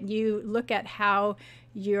fluent, you look at how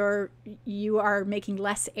you are making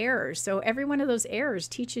less errors. So every one of those errors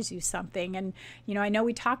teaches you something. And, you know, I know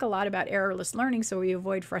we talk a lot about errorless learning, so we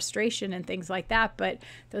avoid frustration and things like that, but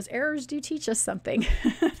those errors do teach us something.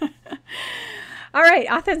 All right,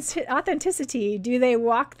 authenticity. Do they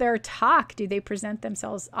walk their talk? Do they present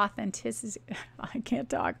themselves authentically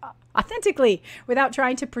without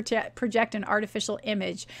trying to project an artificial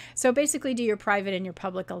image? So basically, do your private and your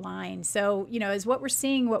public align? So, you know, is what we're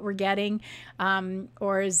seeing what we're getting,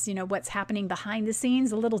 or is, you know, what's happening behind the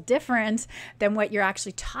scenes a little different than what you're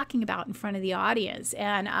actually talking about in front of the audience?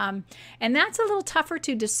 And that's a little tougher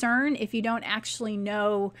to discern if you don't actually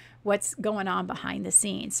know what's going on behind the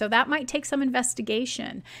scenes. So that might take some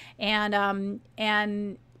investigation.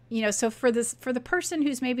 And you know, so for the person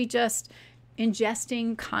who's maybe just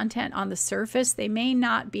ingesting content on the surface, they may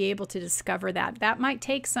not be able to discover that. That might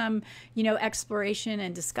take some, you know, exploration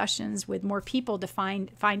and discussions with more people to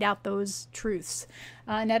find out those truths.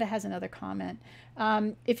 Netta has another comment.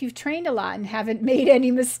 If you've trained a lot and haven't made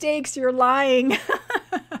any mistakes, you're lying.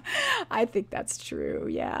 I think that's true.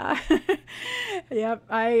 Yeah. Yep.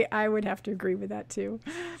 I would have to agree with that too.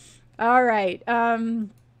 All right.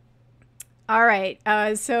 All right.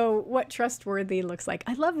 So what trustworthy looks like.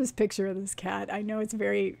 I love this picture of this cat. I know it's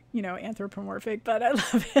very, you know, anthropomorphic, but I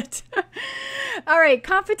love it. All right.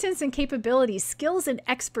 Competence and capabilities, skills and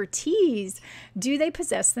expertise. Do they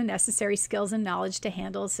possess the necessary skills and knowledge to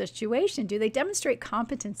handle a situation? Do they demonstrate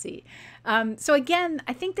competency? So again,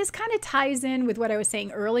 I think this kind of ties in with what I was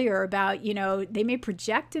saying earlier about, you know, they may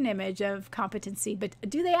project an image of competency, but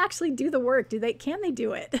do they actually do the work? Can they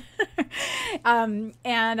do it?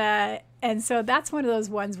 And so that's one of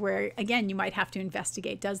those ones where, again, you might have to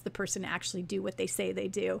investigate. Does the person actually do what they say they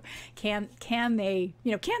do? Can they,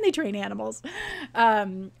 you know, can they train animals?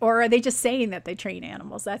 Or are they just saying that they train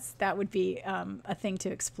animals? That would be a thing to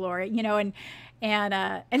explore, you know,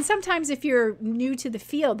 and sometimes if you're new to the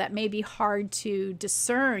field, that may be hard to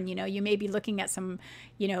discern. You know, you may be looking at some,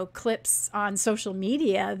 you know, clips on social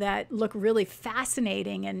media that look really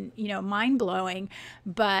fascinating and, you know, mind-blowing,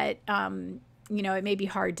 but you know, it may be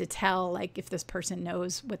hard to tell, like, if this person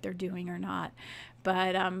knows what they're doing or not.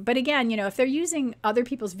 But again, you know, if they're using other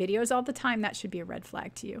people's videos all the time, that should be a red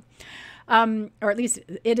flag to you, or at least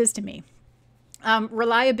it is to me.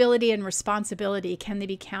 Reliability and responsibility, can they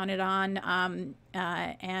be counted on?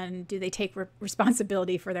 And do they take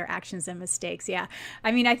responsibility for their actions and mistakes? Yeah,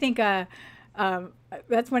 I mean, I think that's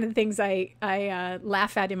one of the things I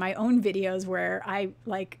laugh at in my own videos, where I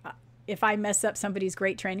like, if I mess up somebody's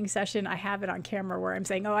great training session, I have it on camera where I'm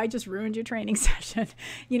saying, oh, I just ruined your training session.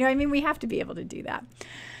 You know, I mean, we have to be able to do that.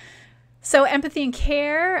 So empathy and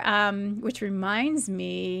care, which reminds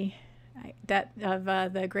me, that of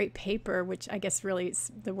the great paper, which I guess really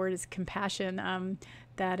the word is compassion,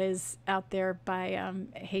 that is out there by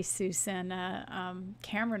Jesus and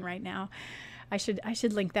Cameron right now. I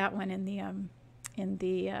should link that one in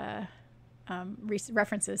the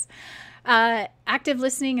references. Active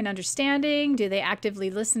listening and understanding. Do they actively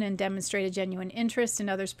listen and demonstrate a genuine interest in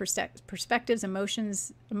others' perspectives,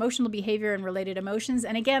 emotions, emotional behavior, and related emotions?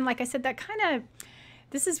 And again, like I said, that kind of,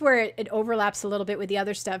 this is where it overlaps a little bit with the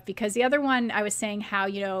other stuff, because the other one I was saying how,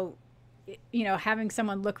 having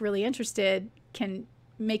someone look really interested can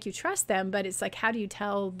make you trust them, but it's like, how do you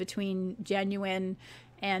tell between genuine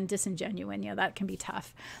and disingenuine? That can be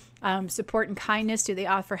tough. Support and kindness. Do they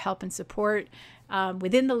offer help and support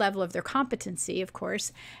within the level of their competency, of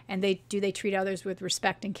course? And do they treat others with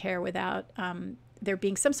respect and care without there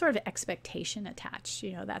being some sort of expectation attached?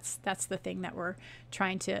 That's the thing that we're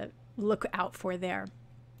trying to look out for there.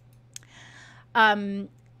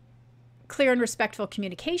 Clear and respectful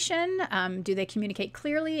communication. Do they communicate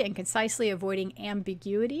clearly and concisely, avoiding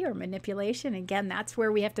ambiguity or manipulation? Again, that's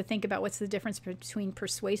where we have to think about what's the difference between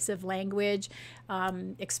persuasive language,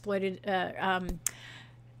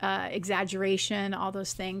 exaggeration, all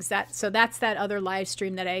those things. So that's that other live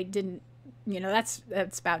stream that I didn't, that's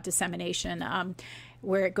about dissemination,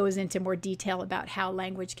 where it goes into more detail about how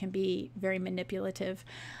language can be very manipulative.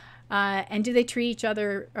 And do they treat each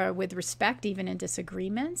other with respect, even in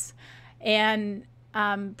disagreements? And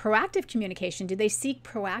proactive communication. Do they seek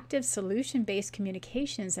proactive, solution-based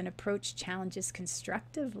communications and approach challenges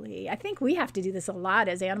constructively? I think we have to do this a lot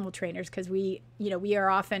as animal trainers, because we are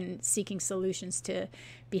often seeking solutions to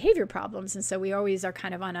behavior problems. And so we always are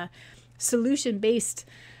kind of on a solution-based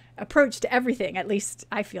approach to everything. At least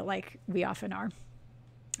I feel like we often are.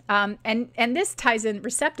 And this ties in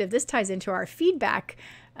receptive. This ties into our feedback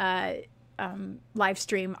live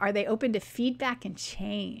stream. Are they open to feedback and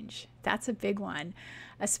change? That's a big one,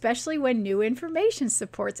 especially when new information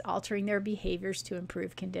supports altering their behaviors to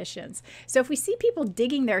improve conditions. So if we see people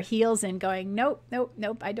digging their heels in, going, nope,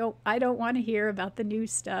 I don't want to hear about the new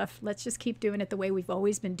stuff. Let's just keep doing it the way we've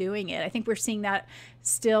always been doing it. I think we're seeing that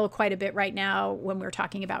still quite a bit right now when we're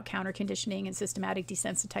talking about counter conditioning and systematic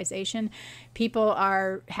desensitization. People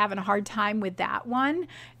are having a hard time with that one.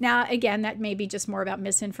 Now, again, that may be just more about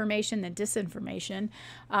misinformation than disinformation,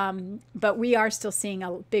 but we are still seeing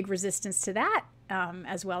a big resistance to that,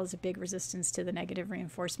 as well as a big resistance to the negative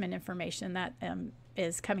reinforcement information that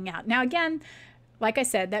is coming out. Now, again, like I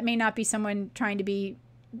said, that may not be someone trying to be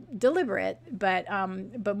deliberate, but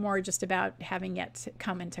more just about having yet to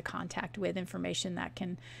come into contact with information that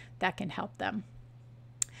can help them.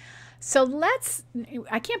 So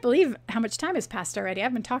I can't believe how much time has passed already.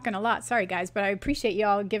 I've been talking a lot. Sorry, guys, but I appreciate you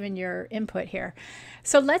all giving your input here.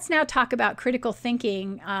 So let's now talk about critical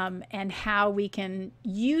thinking and how we can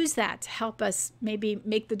use that to help us maybe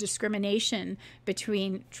make the discrimination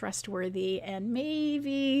between trustworthy and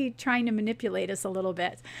maybe trying to manipulate us a little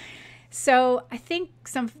bit. So I think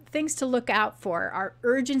some things to look out for are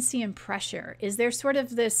urgency and pressure. Is there sort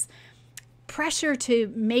of this pressure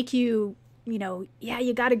to make you, yeah,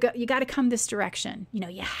 you got to come this direction.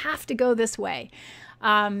 You have to go this way.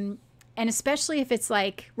 And especially if it's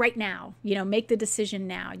like right now, make the decision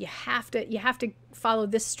now. You have to follow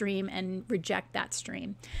this stream and reject that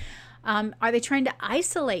stream. Are they trying to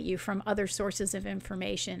isolate you from other sources of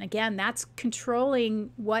information? Again, that's controlling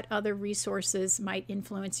what other resources might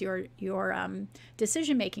influence your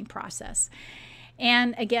decision-making process.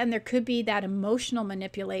 And again, there could be that emotional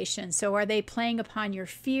manipulation. So are they playing upon your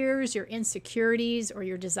fears, your insecurities, or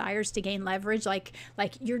your desires to gain leverage? Like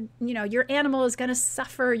your animal is going to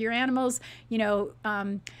suffer. Your animal's, your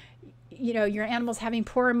animal's having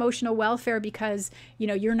poor emotional welfare because,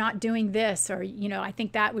 you're not doing this, or, I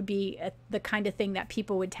think that would be the kind of thing that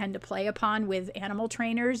people would tend to play upon with animal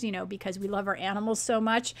trainers, because we love our animals so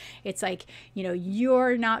much. It's like,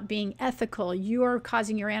 you're not being ethical. You're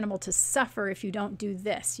causing your animal to suffer if you don't do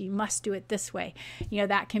this. You must do it this way.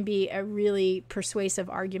 That can be a really persuasive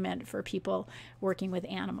argument for people working with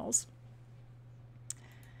animals.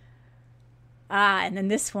 And then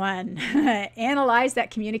this one, analyze that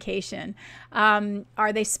communication.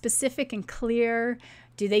 Are they specific and clear?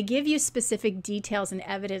 Do they give you specific details and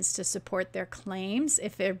evidence to support their claims?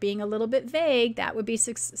 If they're being a little bit vague, that would be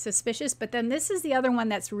suspicious. But then this is the other one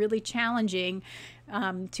that's really challenging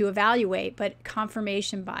to evaluate, but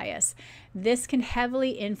confirmation bias. This can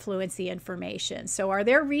heavily influence the information. So are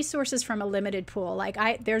there resources from a limited pool?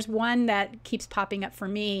 Like there's one that keeps popping up for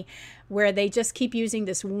me where they just keep using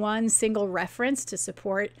this one single reference to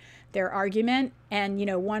support their argument. And,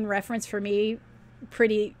 one reference for me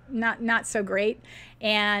pretty not so great,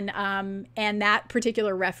 and that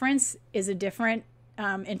particular reference is a different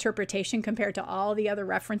interpretation compared to all the other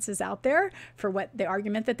references out there for what the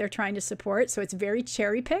argument that they're trying to support. So it's very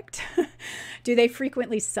cherry picked. Do they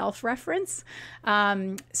frequently self-reference?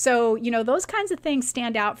 So, those kinds of things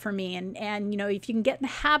stand out for me. And if you can get in the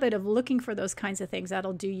habit of looking for those kinds of things,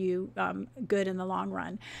 that'll do you good in the long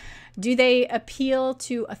run. Do they appeal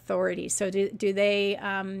to authority? So do they,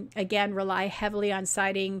 again, rely heavily on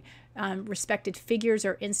citing respected figures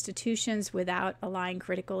or institutions without allowing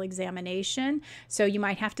critical examination? So you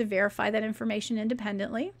might have to verify that information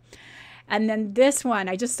independently. And then this one,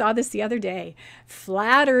 I just saw this the other day,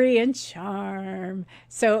 flattery and charm.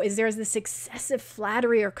 So there's this excessive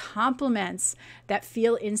flattery or compliments that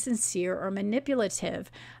feel insincere or manipulative.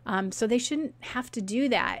 So they shouldn't have to do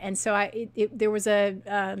that. And so there was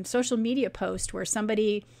a social media post where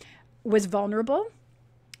somebody was vulnerable.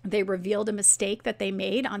 They revealed a mistake that they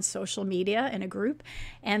made on social media in a group,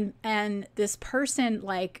 and this person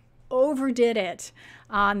overdid it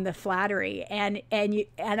on the flattery,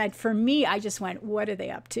 for me, I just went, what are they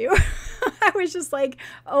up to? I was just like,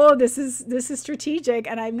 oh, this is strategic,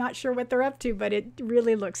 and I'm not sure what they're up to, but it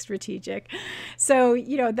really looks strategic. So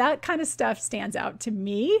that kind of stuff stands out to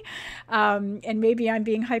me, and maybe I'm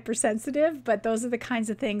being hypersensitive, but those are the kinds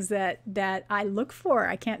of things that I look for.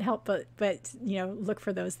 I can't help but look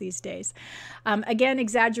for those these days. Again,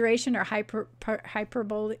 exaggeration or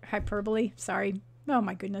hyperbole. Sorry. Oh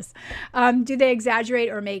my goodness. Do they exaggerate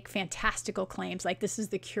or make fantastical claims like this is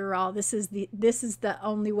the cure-all, this is the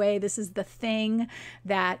only way, this is the thing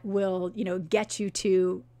that will, get you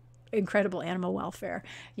to incredible animal welfare?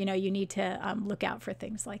 You need to look out for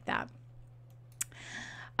things like that.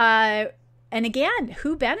 And again,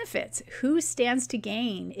 who benefits? Who stands to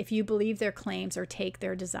gain if you believe their claims or take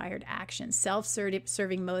their desired actions?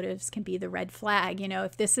 Self-serving motives can be the red flag.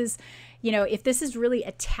 If this is really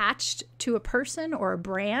attached to a person or a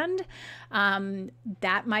brand,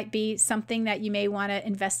 that might be something that you may want to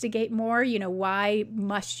investigate more. Why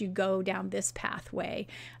must you go down this pathway?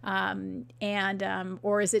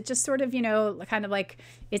 Or is it just sort of, kind of like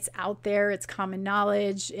it's out there, it's common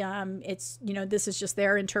knowledge. It's, this is just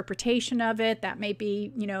their interpretation of it. That may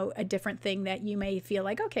be, a different thing that you may feel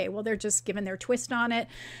like, okay, well, they're just giving their twist on it,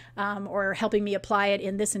 or helping me apply it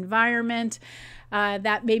in this environment.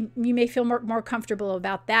 You may feel more comfortable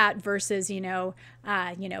about that versus,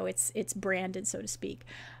 it's branded, so to speak.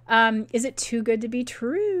 Is it too good to be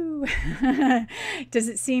true? Does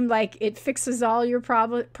it seem like it fixes all your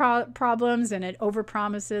problems and it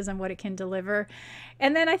overpromises on what it can deliver?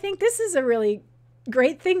 And then I think this is a really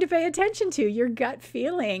great thing to pay attention to, your gut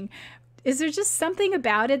feeling. Is there just something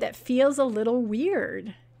about it that feels a little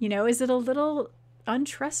weird? Is it a little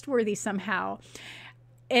untrustworthy somehow?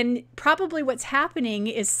 And probably what's happening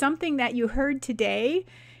is something that you heard today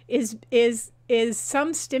is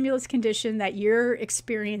some stimulus condition that you're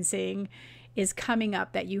experiencing is coming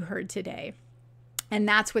up that you heard today. And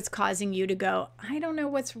that's what's causing you to go, I don't know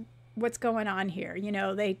what's going on here.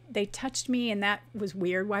 They touched me and that was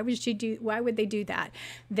weird. Why would they do that?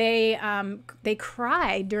 They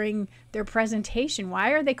cried during their presentation.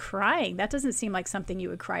 Why are they crying? That doesn't seem like something you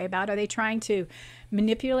would cry about. Are they trying to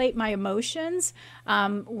manipulate my emotions?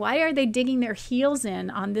 Why are they digging their heels in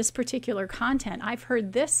on this particular content? I've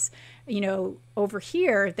heard this, over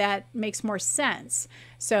here that makes more sense.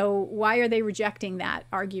 So why are they rejecting that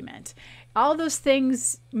argument? All those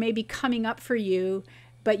things may be coming up for you,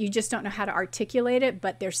 but you just don't know how to articulate it.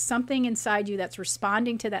 But there's something inside you that's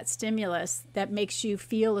responding to that stimulus that makes you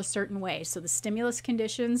feel a certain way. So the stimulus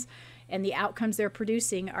conditions and the outcomes they're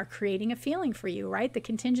producing are creating a feeling for you, right? The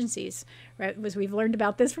contingencies, right? As we've learned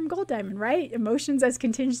about this from Gold Diamond, right? Emotions as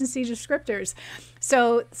contingency descriptors.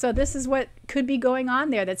 So this is what could be going on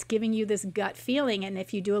there that's giving you this gut feeling. And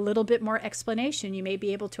if you do a little bit more explanation, you may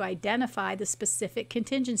be able to identify the specific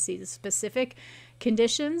contingencies, the specific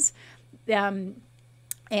conditions,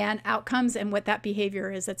 and outcomes, and what that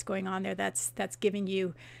behavior is that's going on there that's giving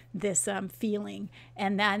you this feeling.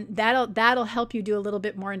 And then that'll help you do a little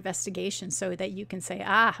bit more investigation so that you can say,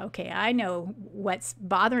 okay, I know what's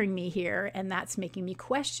bothering me here, and that's making me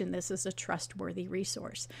question this as a trustworthy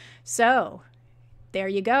resource. So there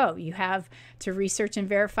you go. You have to research and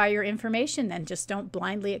verify your information. Then just don't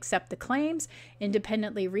blindly accept the claims.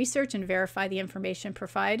 Independently research and verify the information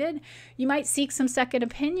provided. You might seek some second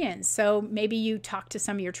opinions. So maybe you talk to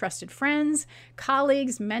some of your trusted friends,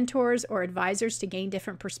 colleagues, mentors, or advisors to gain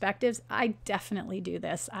different perspectives. I definitely do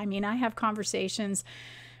this. I mean, I have conversations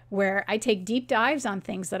where I take deep dives on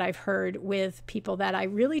things that I've heard with people that I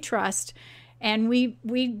really trust. And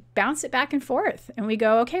we bounce it back and forth, and we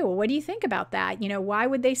go, okay, well, what do you think about that? Why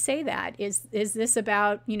would they say that? Is this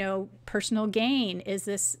about, personal gain? Is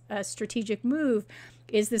this a strategic move?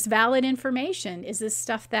 Is this valid information? Is this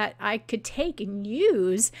stuff that I could take and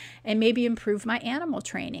use and maybe improve my animal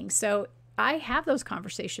training? So I have those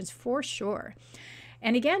conversations for sure.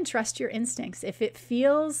 And again, trust your instincts. If it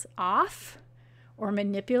feels off or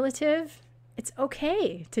manipulative, it's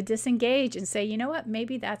okay to disengage and say, you know what,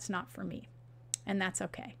 maybe that's not for me. And that's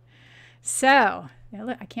okay. So,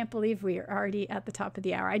 look, I can't believe we are already at the top of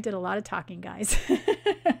the hour. I did a lot of talking, guys.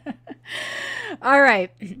 All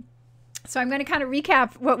right. So I'm going to kind of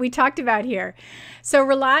recap what we talked about here. So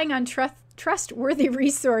relying on trustworthy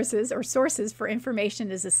resources or sources for information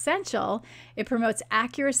is essential. It promotes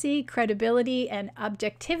accuracy, credibility, and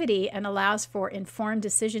objectivity, and allows for informed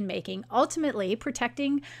decision making, ultimately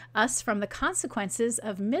protecting us from the consequences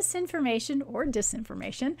of misinformation or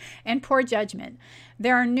disinformation and poor judgment.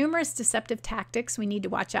 There are numerous deceptive tactics we need to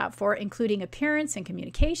watch out for, including appearance and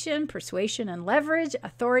communication, persuasion and leverage,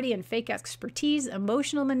 authority and fake expertise,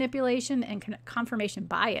 emotional manipulation, and confirmation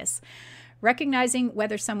bias. Recognizing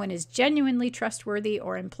whether someone is genuinely trustworthy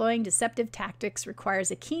or employing deceptive tactics requires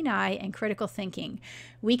a keen eye and critical thinking.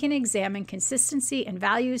 We can examine consistency and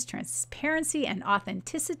values, transparency and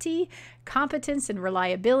authenticity, competence and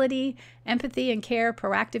reliability, empathy and care,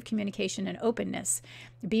 proactive communication and openness.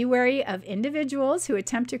 Be wary of individuals who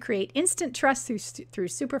attempt to create instant trust through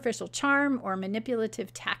superficial charm or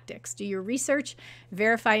manipulative tactics. Do your research,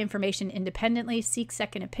 verify information independently, seek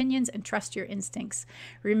second opinions, and trust your instincts.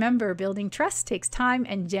 Remember, building trust takes time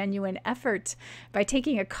and genuine effort. By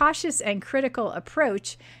taking a cautious and critical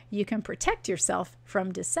approach, you can protect yourself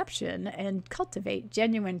from deception and cultivate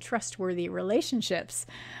genuine, trustworthy relationships.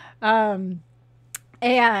 And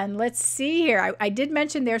let's see here. I did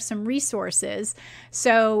mention there's some resources.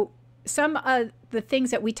 So some of the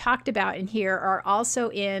things that we talked about in here are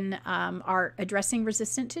also in our Addressing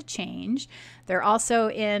Resistance to Change. They're also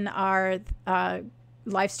in our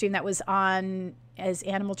live stream that was on as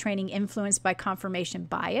animal training influenced by confirmation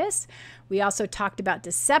bias. We also talked about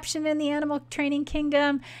deception in the animal training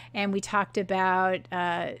kingdom, and we talked about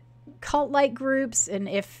cult-like groups and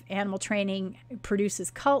if animal training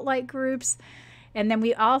produces cult-like groups. And then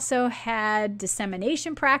we also had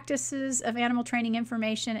dissemination practices of animal training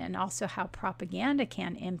information, and also how propaganda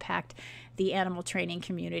can impact the animal training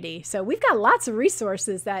community. So we've got lots of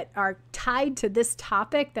resources that are tied to this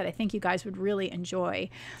topic that I think you guys would really enjoy.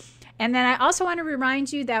 And then I also want to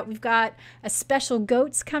remind you that we've got a special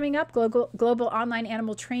GOATS coming up, Global Online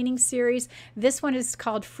Animal Training Series. This one is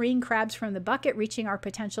called Freeing Crabs from the Bucket, Reaching Our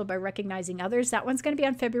Potential by Recognizing Others. That one's going to be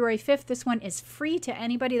on February 5th. This one is free to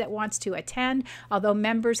anybody that wants to attend, although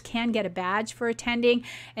members can get a badge for attending.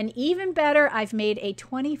 And even better, I've made a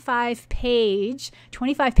 25-page,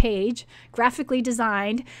 graphically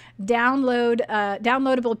designed,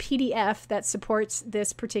 downloadable PDF that supports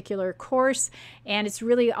this particular course. And it's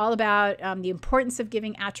really all about the importance of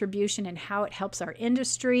giving attribution and how it helps our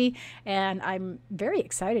industry. And I'm very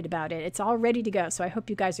excited about it. It's all ready to go. So I hope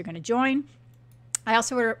you guys are going to join. I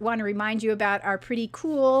also want to remind you about our pretty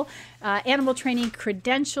cool animal training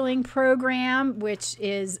credentialing program, which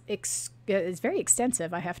is very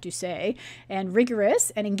extensive, I have to say, and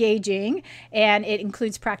rigorous and engaging. And it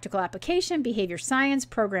includes practical application, behavior science,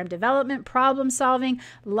 program development, problem solving,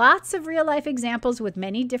 lots of real life examples with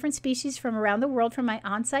many different species from around the world from my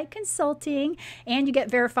on-site consulting. And you get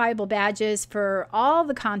verifiable badges for all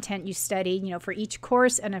the content you study, for each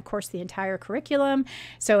course, and of course the entire curriculum.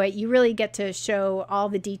 So you really get to show all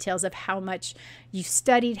the details of how much you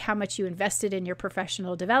studied, how much you invested in your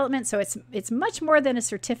professional development. So it's much more than a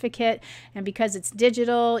certificate. And because it's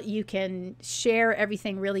digital, you can share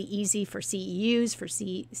everything really easy for CEUs, for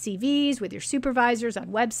CVs, with your supervisors, on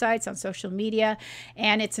websites, on social media.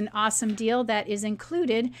 And it's an awesome deal that is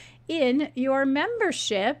included in your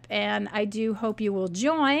membership, and I do hope you will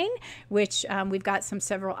join, which we've got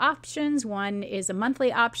several options. One is a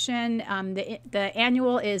monthly option. The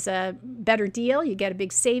annual is a better deal. You get a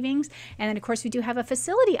big savings. And then, of course, we do have a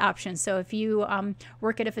facility option. So if you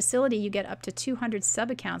work at a facility, you get up to 200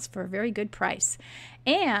 sub-accounts for a very good price.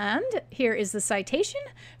 And here is the citation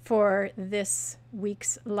for this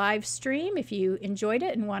week's live stream, if you enjoyed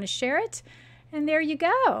it and want to share it. And there you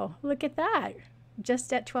go. Look at that.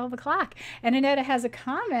 Just at 12 o'clock. And Annetta has a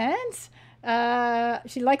comment.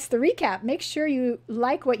 She likes the recap. Make sure you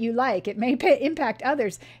like what you like. It may impact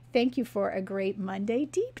others. Thank you for a great Monday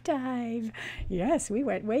deep dive. Yes, we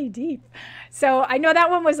went way deep. So I know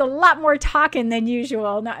that one was a lot more talking than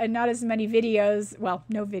usual. Not as many videos. Well,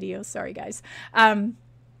 no videos. Sorry, guys.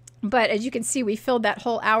 But as you can see, we filled that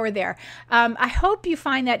whole hour there. I hope you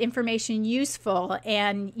find that information useful,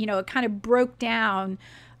 and it kind of broke down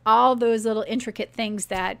all those little intricate things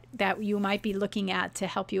that you might be looking at to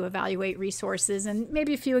help you evaluate resources, and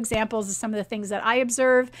maybe a few examples of some of the things that I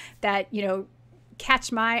observe that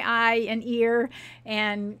catch my eye and ear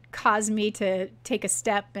and cause me to take a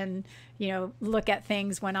step and look at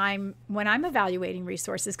things when I'm evaluating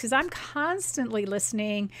resources, because I'm constantly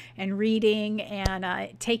listening and reading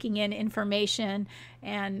and taking in information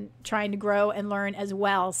and trying to grow and learn as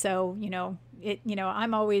well. So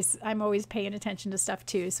I'm always paying attention to stuff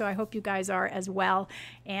too. So I hope you guys are as well,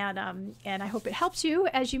 and I hope it helps you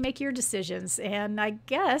as you make your decisions. And I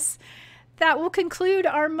guess that will conclude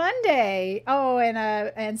our Monday. Oh,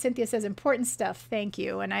 and Cynthia says important stuff. Thank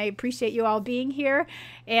you. And I appreciate you all being here.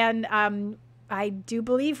 And I do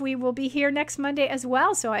believe we will be here next Monday as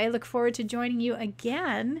well. So I look forward to joining you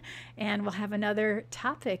again, and we'll have another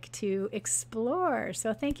topic to explore.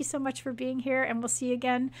 So thank you so much for being here, and we'll see you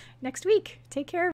again next week. Take care.